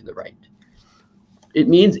moving to the right? It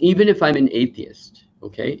means even if I'm an atheist,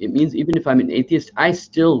 okay? It means even if I'm an atheist, I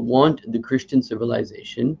still want the Christian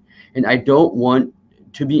civilization, and I don't want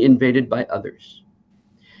to be invaded by others.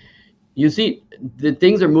 You see, the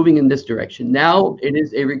things are moving in this direction. Now it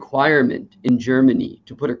is a requirement in Germany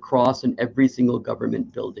to put a cross in every single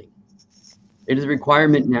government building. It is a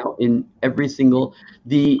requirement now in every single,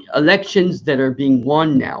 the elections that are being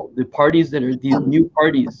won now, the parties that are, these new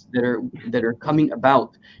parties that are coming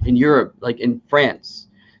about in Europe, like in France,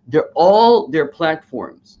 they're all their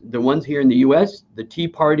platforms. The ones here in the US, the Tea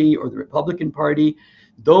Party or the Republican Party,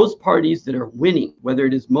 those parties that are winning, whether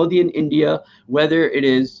it is Modi in India, whether it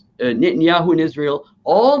is Netanyahu in Israel,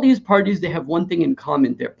 all these parties, they have one thing in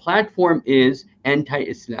common. Their platform is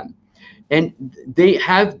anti-Islam. And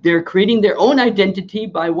they're creating their own identity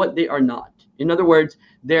by what they are not. In other words,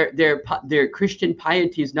 their Christian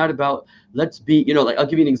piety is not about, let's be, you know, like I'll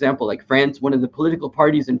give you an example. Like France, one of the political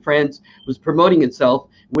parties in France was promoting itself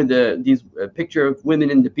with these picture of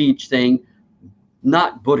women in the beach saying,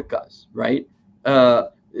 not burqas, right? You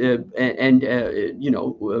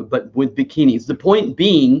know, but with bikinis. The point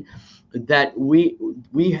being that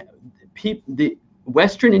the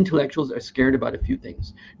Western intellectuals are scared about a few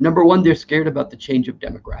things. Number one, they're scared about the change of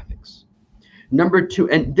demographics. Number two,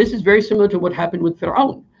 and this is very similar to what happened with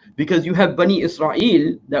Fir'aun, because you have Bani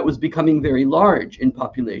Israel that was becoming very large in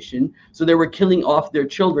population. So they were killing off their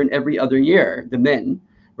children every other year, the men,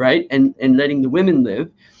 right? And letting the women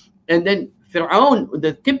live. And then Fir'aun,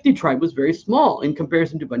 the Qibti tribe, was very small in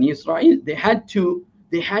comparison to Bani Israel. They had to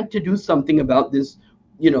do something about this,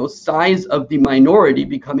 you know, size of the minority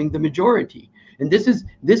becoming the majority. And this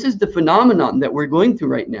is the phenomenon that we're going through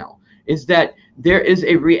right now, is that there is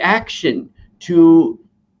a reaction to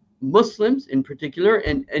Muslims in particular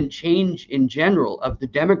and change in general of the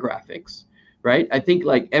demographics, right? I think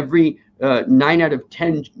like every 9 out of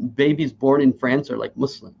 10 babies born in France are like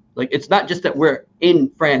Muslim. Like, it's not just that we're in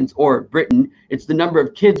France or Britain, it's the number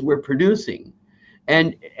of kids we're producing.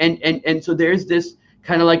 And so there's this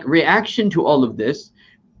kind of like reaction to all of this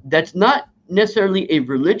that's not necessarily a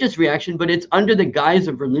religious reaction, but it's under the guise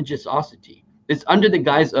of religiosity. It's under the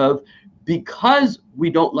guise of, because we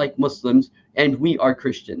don't like Muslims and we are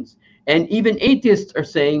Christians. And even atheists are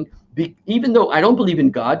saying, even though I don't believe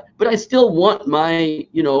in God, but I still want my,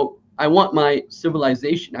 you know, I want my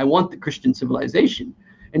civilization. I want the Christian civilization.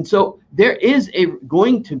 And so there is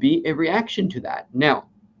going to be a reaction to that. Now,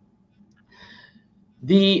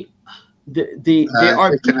 there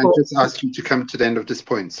are can people, I just ask you to come to the end of this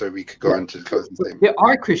point so we could go on to the closing statement? There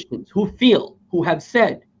are Christians who have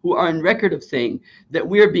said, who are on record of saying that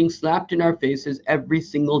we are being slapped in our faces every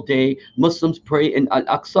single day. Muslims pray in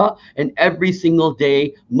Al-Aqsa, and every single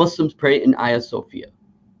day Muslims pray in Hagia Sophia.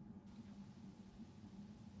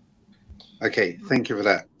 Okay, thank you for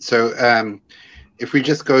that. So if we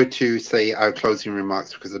just go to say our closing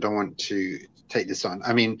remarks, because I don't want to take this on.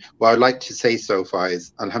 I mean, what I'd like to say so far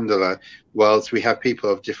is, alhamdulillah, whilst we have people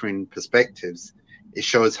of different perspectives, it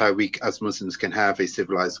shows how we as Muslims can have a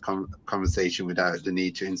civilized conversation without the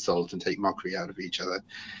need to insult and take mockery out of each other.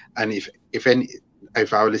 And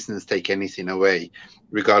if our listeners take anything away,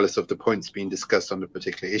 regardless of the points being discussed on the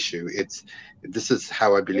particular issue, this is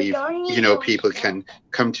how I believe, you know, people can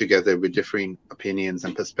come together with differing opinions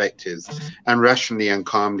and perspectives, and rationally and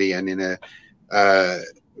calmly and in a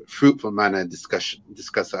fruitful manner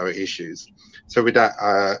discuss our issues. So with that,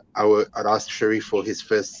 I'd ask Sharif for his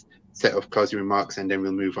first set of closing remarks, and then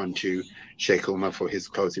we'll move on to Sheikh Umar for his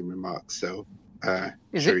closing remarks. So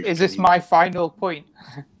is this my final point?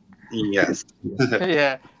 Yes.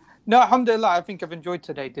 Yeah. No, alhamdulillah, I think I've enjoyed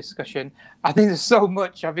today's discussion. I think there's so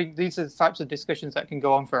much. I think these are the types of discussions that can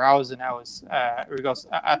go on for hours and hours regardless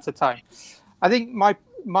at a time. I think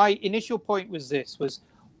my initial point was this, was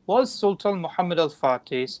Sultan Muhammad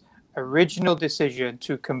al-Fatih's original decision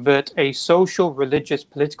to convert a social, religious,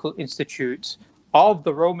 political institute of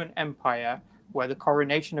the Roman Empire, where the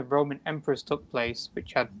coronation of Roman emperors took place,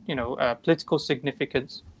 which had, political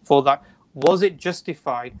significance for that, was it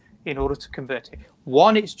justified in order to convert it?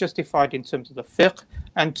 One, it's justified in terms of the fiqh,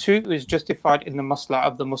 and two, it was justified in the maslah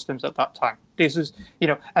of the Muslims at that time. This was,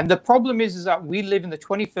 and the problem is that we live in the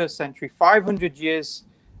 21st century, 500 years,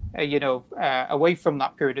 away from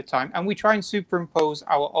that period of time, and we try and superimpose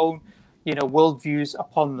our own, worldviews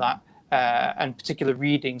upon that, and particular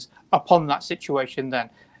readings upon that situation then.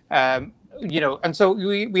 And so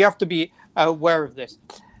we have to be aware of this.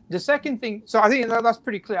 The second thing, so I think that's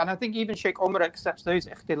pretty clear, and I think even Sheikh Umar accepts those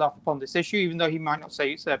ikhtilaf upon this issue, even though he might not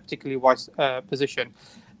say it's a particularly wise position.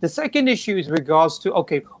 The second issue is regards to,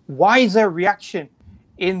 okay, why is there a reaction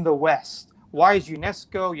in the West? Why is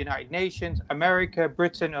UNESCO, United Nations, America,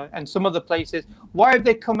 Britain, and some other places, why have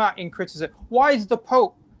they come out in criticism? Why is the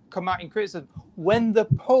Pope come out in criticism when the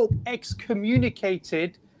Pope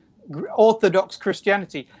excommunicated Orthodox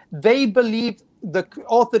Christianity? They believed the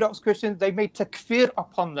Orthodox Christians, they made takfir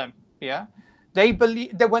upon them. Yeah, they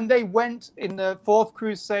believe that when they went in the Fourth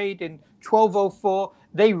Crusade in 1204,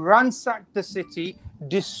 they ransacked the city,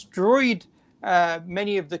 destroyed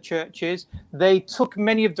many of the churches, they took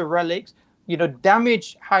many of the relics,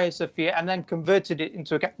 damaged Hagia Sophia, and then converted it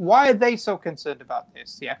into a. Why are they so concerned about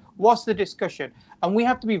this? Yeah, what's the discussion? And we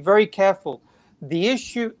have to be very careful. The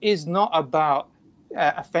issue is not about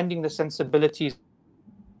offending the sensibilities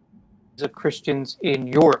of Christians in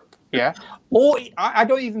Europe, yeah, or I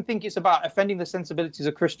don't even think it's about offending the sensibilities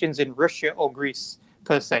of Christians in Russia or Greece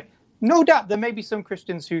per se. No doubt there may be some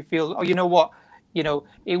Christians who feel, oh, you know what,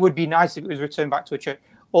 it would be nice if it was returned back to a church,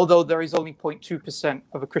 although there is only 0.2%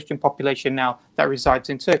 of a Christian population now that resides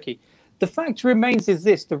in Turkey. The fact remains is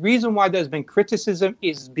this: the reason why there's been criticism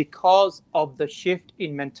is because of the shift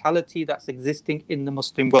in mentality that's existing in the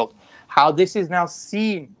Muslim world. How this is now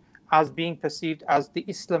seen as being perceived as the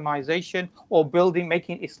Islamization or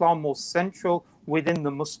making Islam more central within the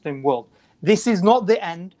Muslim world. This is not the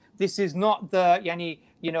end. This is not the,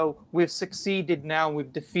 we've succeeded now,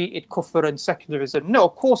 we've defeated kufr and secularism. No,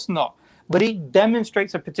 of course not. But it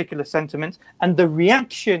demonstrates a particular sentiment, and the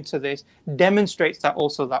reaction to this demonstrates that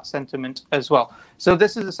sentiment as well. So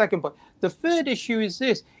this is the second point. The third issue is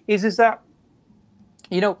this, is that,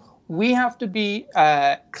 we have to be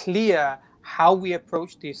clear how we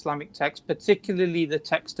approach the Islamic text, particularly the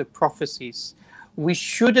text of prophecies. We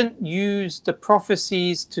shouldn't use the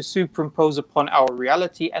prophecies to superimpose upon our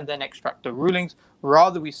reality and then extract the rulings.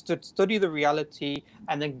 Rather, we study the reality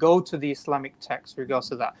and then go to the Islamic text in regards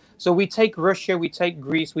to that. So we take Russia, we take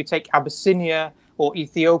Greece, we take Abyssinia or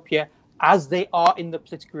Ethiopia as they are in the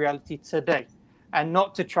political reality today, and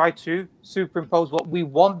not to try to superimpose what we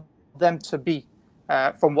want them to be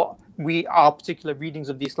from what our particular readings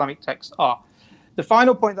of the Islamic text are. The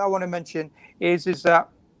final point that I want to mention is that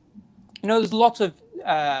there's a lot of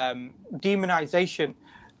demonization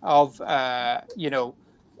of the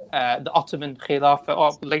Ottoman Khilafah,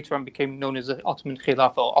 or later on became known as the Ottoman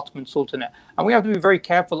Khilafah or Ottoman Sultanate, and we have to be very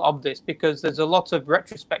careful of this because there's a lot of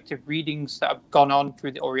retrospective readings that have gone on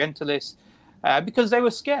through the Orientalists because they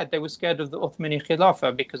were scared. They were scared of the Ottoman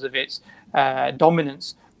Khilafah because of its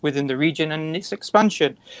dominance within the region and its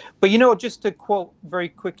expansion. But just to quote very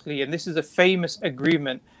quickly, and this is a famous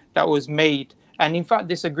agreement that was made, and in fact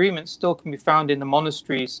this agreement still can be found in the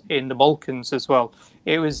monasteries in the Balkans as well.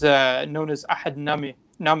 It was known as Ahadnameh,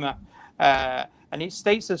 and it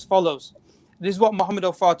states as follows. This is what Muhammad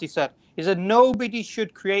al-Fatih said. He said, nobody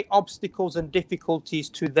should create obstacles and difficulties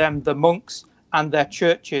to them, the monks and their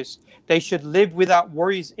churches. They should live without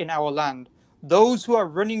worries in our land. Those who are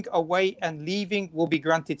running away and leaving will be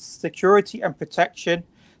granted security and protection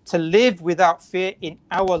to live without fear in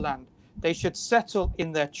our land. They should settle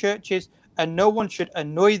in their churches, and no one should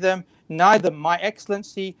annoy them, neither my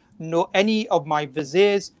excellency nor any of my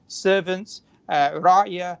viziers, servants,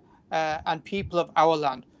 ra'iyah, and people of our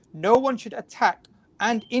land. No one should attack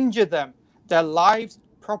and injure them, their lives,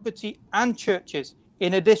 property, and churches.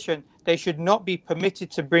 In addition, they should not be permitted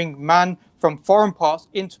to bring man from foreign parts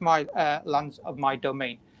into my lands of my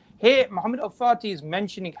domain. Here, Muhammad al-Fatih is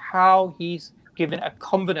mentioning how he's given a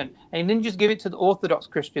covenant. And he didn't just give it to the Orthodox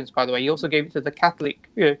Christians, by the way. He also gave it to the Catholic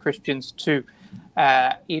Christians too,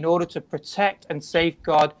 in order to protect and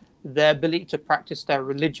safeguard their ability to practice their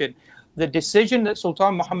religion. The decision that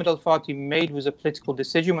Sultan Muhammad al-Fatih made was a political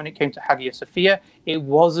decision when it came to Hagia Sophia. It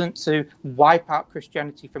wasn't to wipe out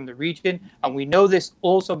Christianity from the region. And we know this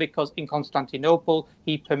also because in Constantinople,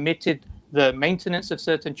 he permitted the maintenance of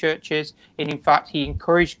certain churches. And in fact, he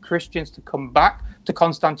encouraged Christians to come back to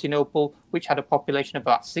Constantinople, which had a population of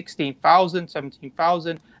about 16,000,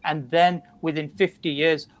 17,000. And then within 50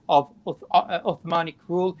 years of Ottomanic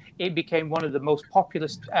rule, it became one of the most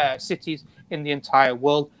populous cities in the entire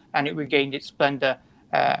world, and it regained its splendor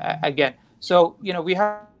again. So, we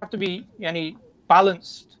have to be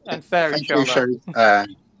balanced and fair, Thank you, inshallah. Sharif.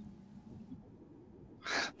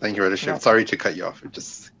 Thank you, Rashid. No. Sorry to cut you off. We're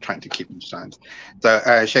just trying to keep in time.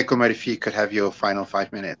 So, Sheikh Umar, if you could have your final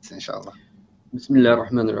 5 minutes, inshallah. بسم الله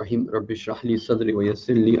الرحمن الرحيم رب اشرح لي صدري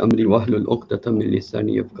ويسر لي أمري واحلل عقدة من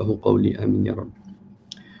لساني يفقهوا قولي آمين يا رب.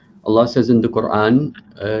 Allah says in the Quran,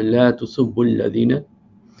 لا تسبوا الذين,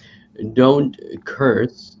 don't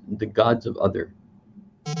curse the gods of other,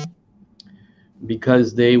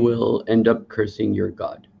 because they will end up cursing your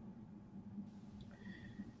God.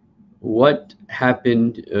 What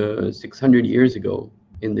happened 600 years ago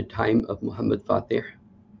in the time of Muhammad Fatih?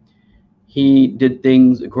 He did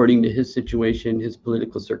things according to his situation, his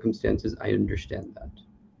political circumstances. I understand that.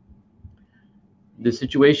 The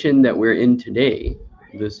situation that we're in today,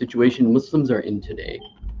 the situation Muslims are in today,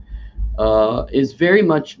 is very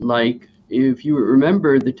much like, if you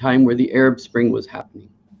remember, the time where the Arab Spring was happening.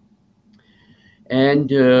 And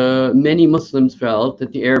many Muslims felt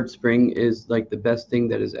that the Arab Spring is like the best thing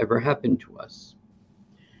that has ever happened to us.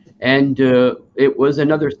 And it was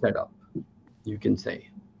another setup, you can say.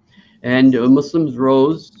 And Muslims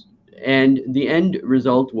rose, and the end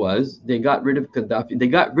result was they got rid of Gaddafi. They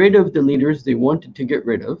got rid of the leaders they wanted to get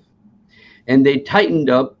rid of, and they tightened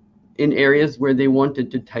up in areas where they wanted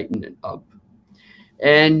to tighten it up.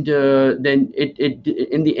 And then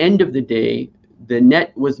in the end of the day, the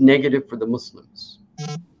net was negative for the Muslims.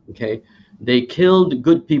 Okay, they killed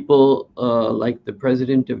good people like the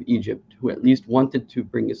president of Egypt, who at least wanted to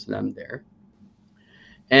bring Islam there.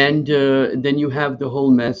 And then you have the whole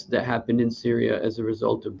mess that happened in Syria as a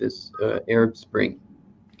result of this Arab Spring.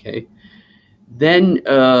 Okay, then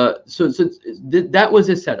that was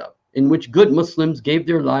a setup in which good Muslims gave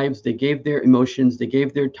their lives, they gave their emotions, they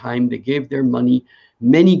gave their time, they gave their money.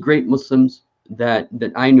 Many great Muslims that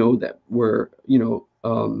I know that were,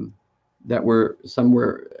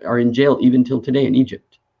 are in jail even till today in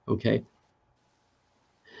Egypt. Okay,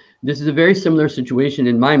 this is a very similar situation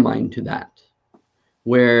in my mind to that,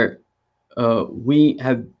 where we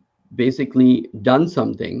have basically done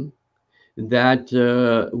something that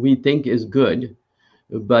we think is good,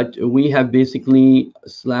 but we have basically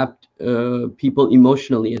slapped people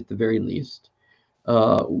emotionally at the very least.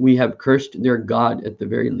 We have cursed their God at the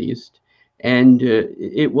very least. And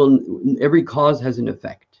every cause has an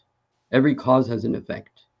effect. Every cause has an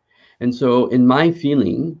effect. And so in my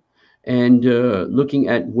feeling, and looking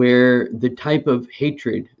at where the type of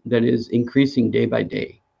hatred that is increasing day by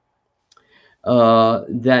day,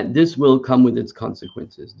 that this will come with its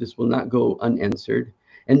consequences. This will not go unanswered.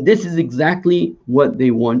 And this is exactly what they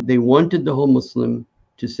want. They wanted the whole Muslim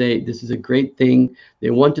to say, this is a great thing. They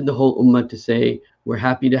wanted the whole Ummah to say, we're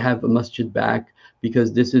happy to have a masjid back,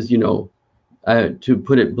 because this is, to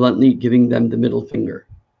put it bluntly, giving them the middle finger,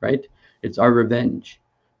 right? It's our revenge.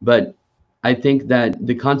 But I think that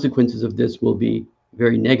the consequences of this will be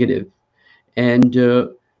very negative. And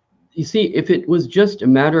you see, if it was just a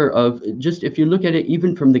matter of, if you look at it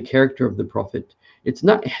even from the character of the Prophet, it's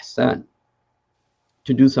not ihsan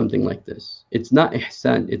to do something like this. It's not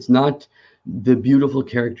ihsan. It's not the beautiful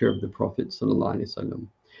character of the Prophet sallallahu alaihi wasallam.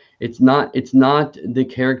 It's not the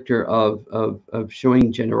character of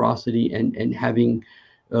showing generosity and having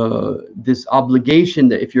this obligation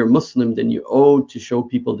that if you're a Muslim, then you owe to show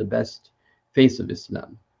people the best face of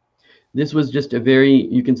Islam. This was just a very,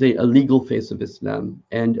 you can say, a legal face of Islam,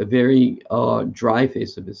 and a very dry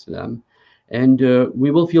face of Islam. And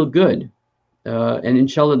we will feel good. And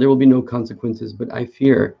inshallah, there will be no consequences. But I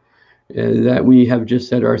fear that we have just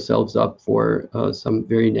set ourselves up for some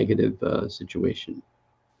very negative situation.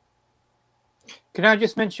 Can I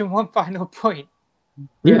just mention one final point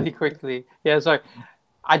really quickly? Yeah, sorry.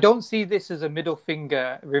 I don't see this as a middle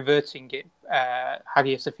finger reverting it,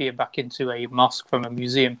 Hagia Sophia back into a mosque from a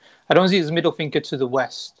museum. I don't see it as a middle finger to the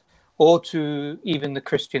West or to even the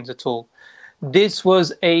Christians at all. This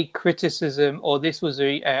was a criticism, or this was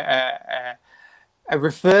a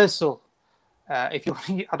reversal. If you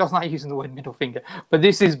want, I don't like using the word middle finger, but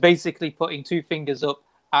this is basically putting two fingers up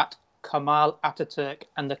at Kemal Ataturk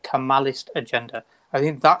and the Kemalist agenda. I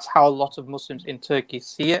think that's how a lot of Muslims in Turkey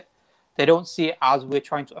see it. They don't see it as we're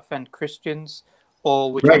trying to offend Christians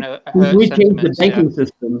or we're trying to hurt if we change the sentiments. banking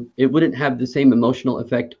system, it wouldn't have the same emotional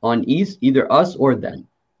effect on either us or them.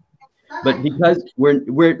 But because we're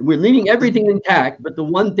leaving everything intact, but the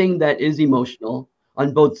one thing that is emotional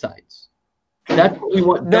on both sides. That's what we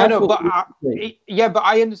want. But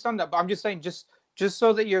I understand that. But I'm just saying, just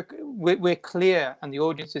so that we're clear and the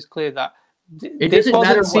audience is clear that it doesn't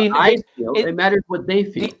matter what I feel. It matters what they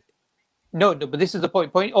feel. No, but this is the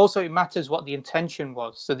point. Also, it matters what the intention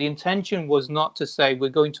was. So the intention was not to say we're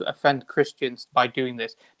going to offend Christians by doing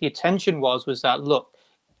this. The intention was that, look,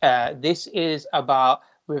 this is about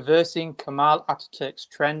reversing Kemal Atatürk's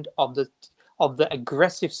trend of the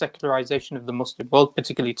aggressive secularization of the Muslim world,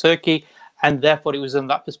 particularly Turkey, and therefore it was in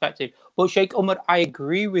that perspective. But Sheikh Umar, I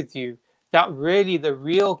agree with you that really the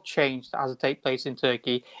real change that has to take place in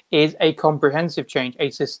Turkey is a comprehensive change, a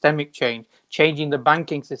systemic change, changing the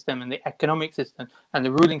banking system and the economic system and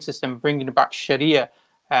the ruling system, bringing back Sharia.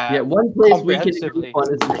 One place we can agree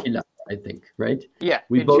on is the Khilafah, I think, right? Yeah.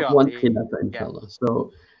 We both want Khilafah, inshallah.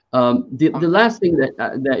 So the last thing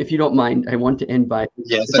that if you don't mind, I want to end by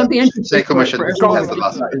something interesting for everyone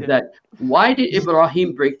is that why did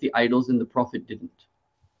Ibrahim break the idols and the Prophet didn't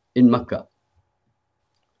in Mecca?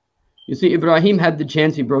 You see, Ibrahim had the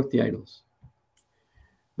chance, he broke the idols.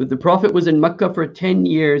 But the Prophet was in Mecca for 10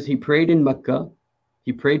 years. He prayed in Mecca.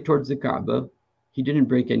 He prayed towards the Kaaba. He didn't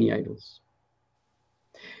break any idols.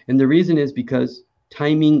 And the reason is because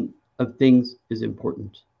timing of things is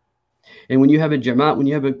important. And when you have a jama'at, when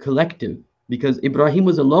you have a collective, because Ibrahim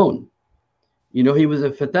was alone, you know, he was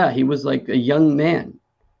a fatah, he was like a young man,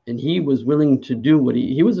 and he was willing to do what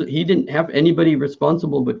he didn't have anybody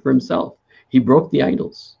responsible but for himself. He broke the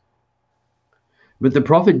idols. But the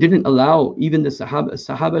Prophet didn't allow even the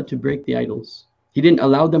Sahaba to break the idols. He didn't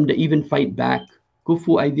allow them to even fight back.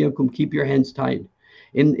 Kufu aydiyakum, keep your hands tied.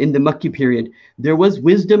 In the Makki period, there was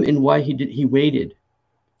wisdom in why he waited.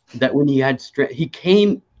 That when he had strength, he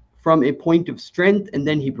came from a point of strength and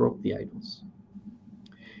then he broke the idols.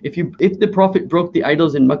 If the Prophet broke the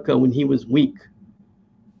idols in Mecca when he was weak,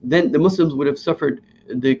 then the Muslims would have suffered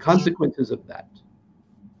the consequences of that.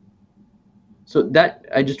 So that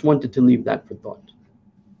I just wanted to leave that for thought.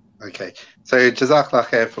 Okay, so Jazakallah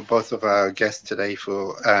khair for both of our guests today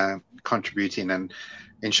for contributing, and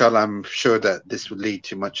inshallah I'm sure that this will lead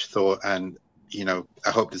to much thought, and you know,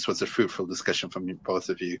 I hope this was a fruitful discussion from both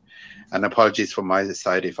of you, and apologies from my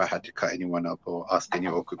side if I had to cut anyone up or ask any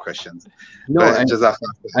awkward questions. No, I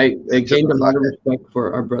gained a lot of respect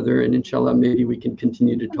for our brother, and inshallah maybe we can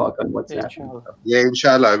continue to talk on what's happening. Yeah,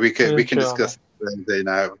 inshallah we can discuss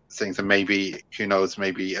things, and maybe, who knows,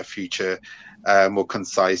 maybe a future more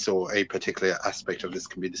concise or a particular aspect of this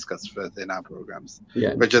can be discussed further in our programs.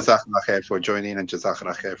 Yeah. But Jazakallah khair for joining, and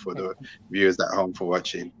Jazakallah khair for the viewers at home for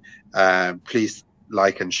watching. Please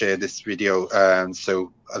like and share this video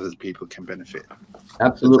so other people can benefit.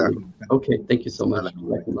 Absolutely. Okay, thank you so much.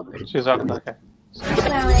 Jazakallah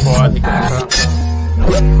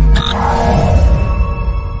khair.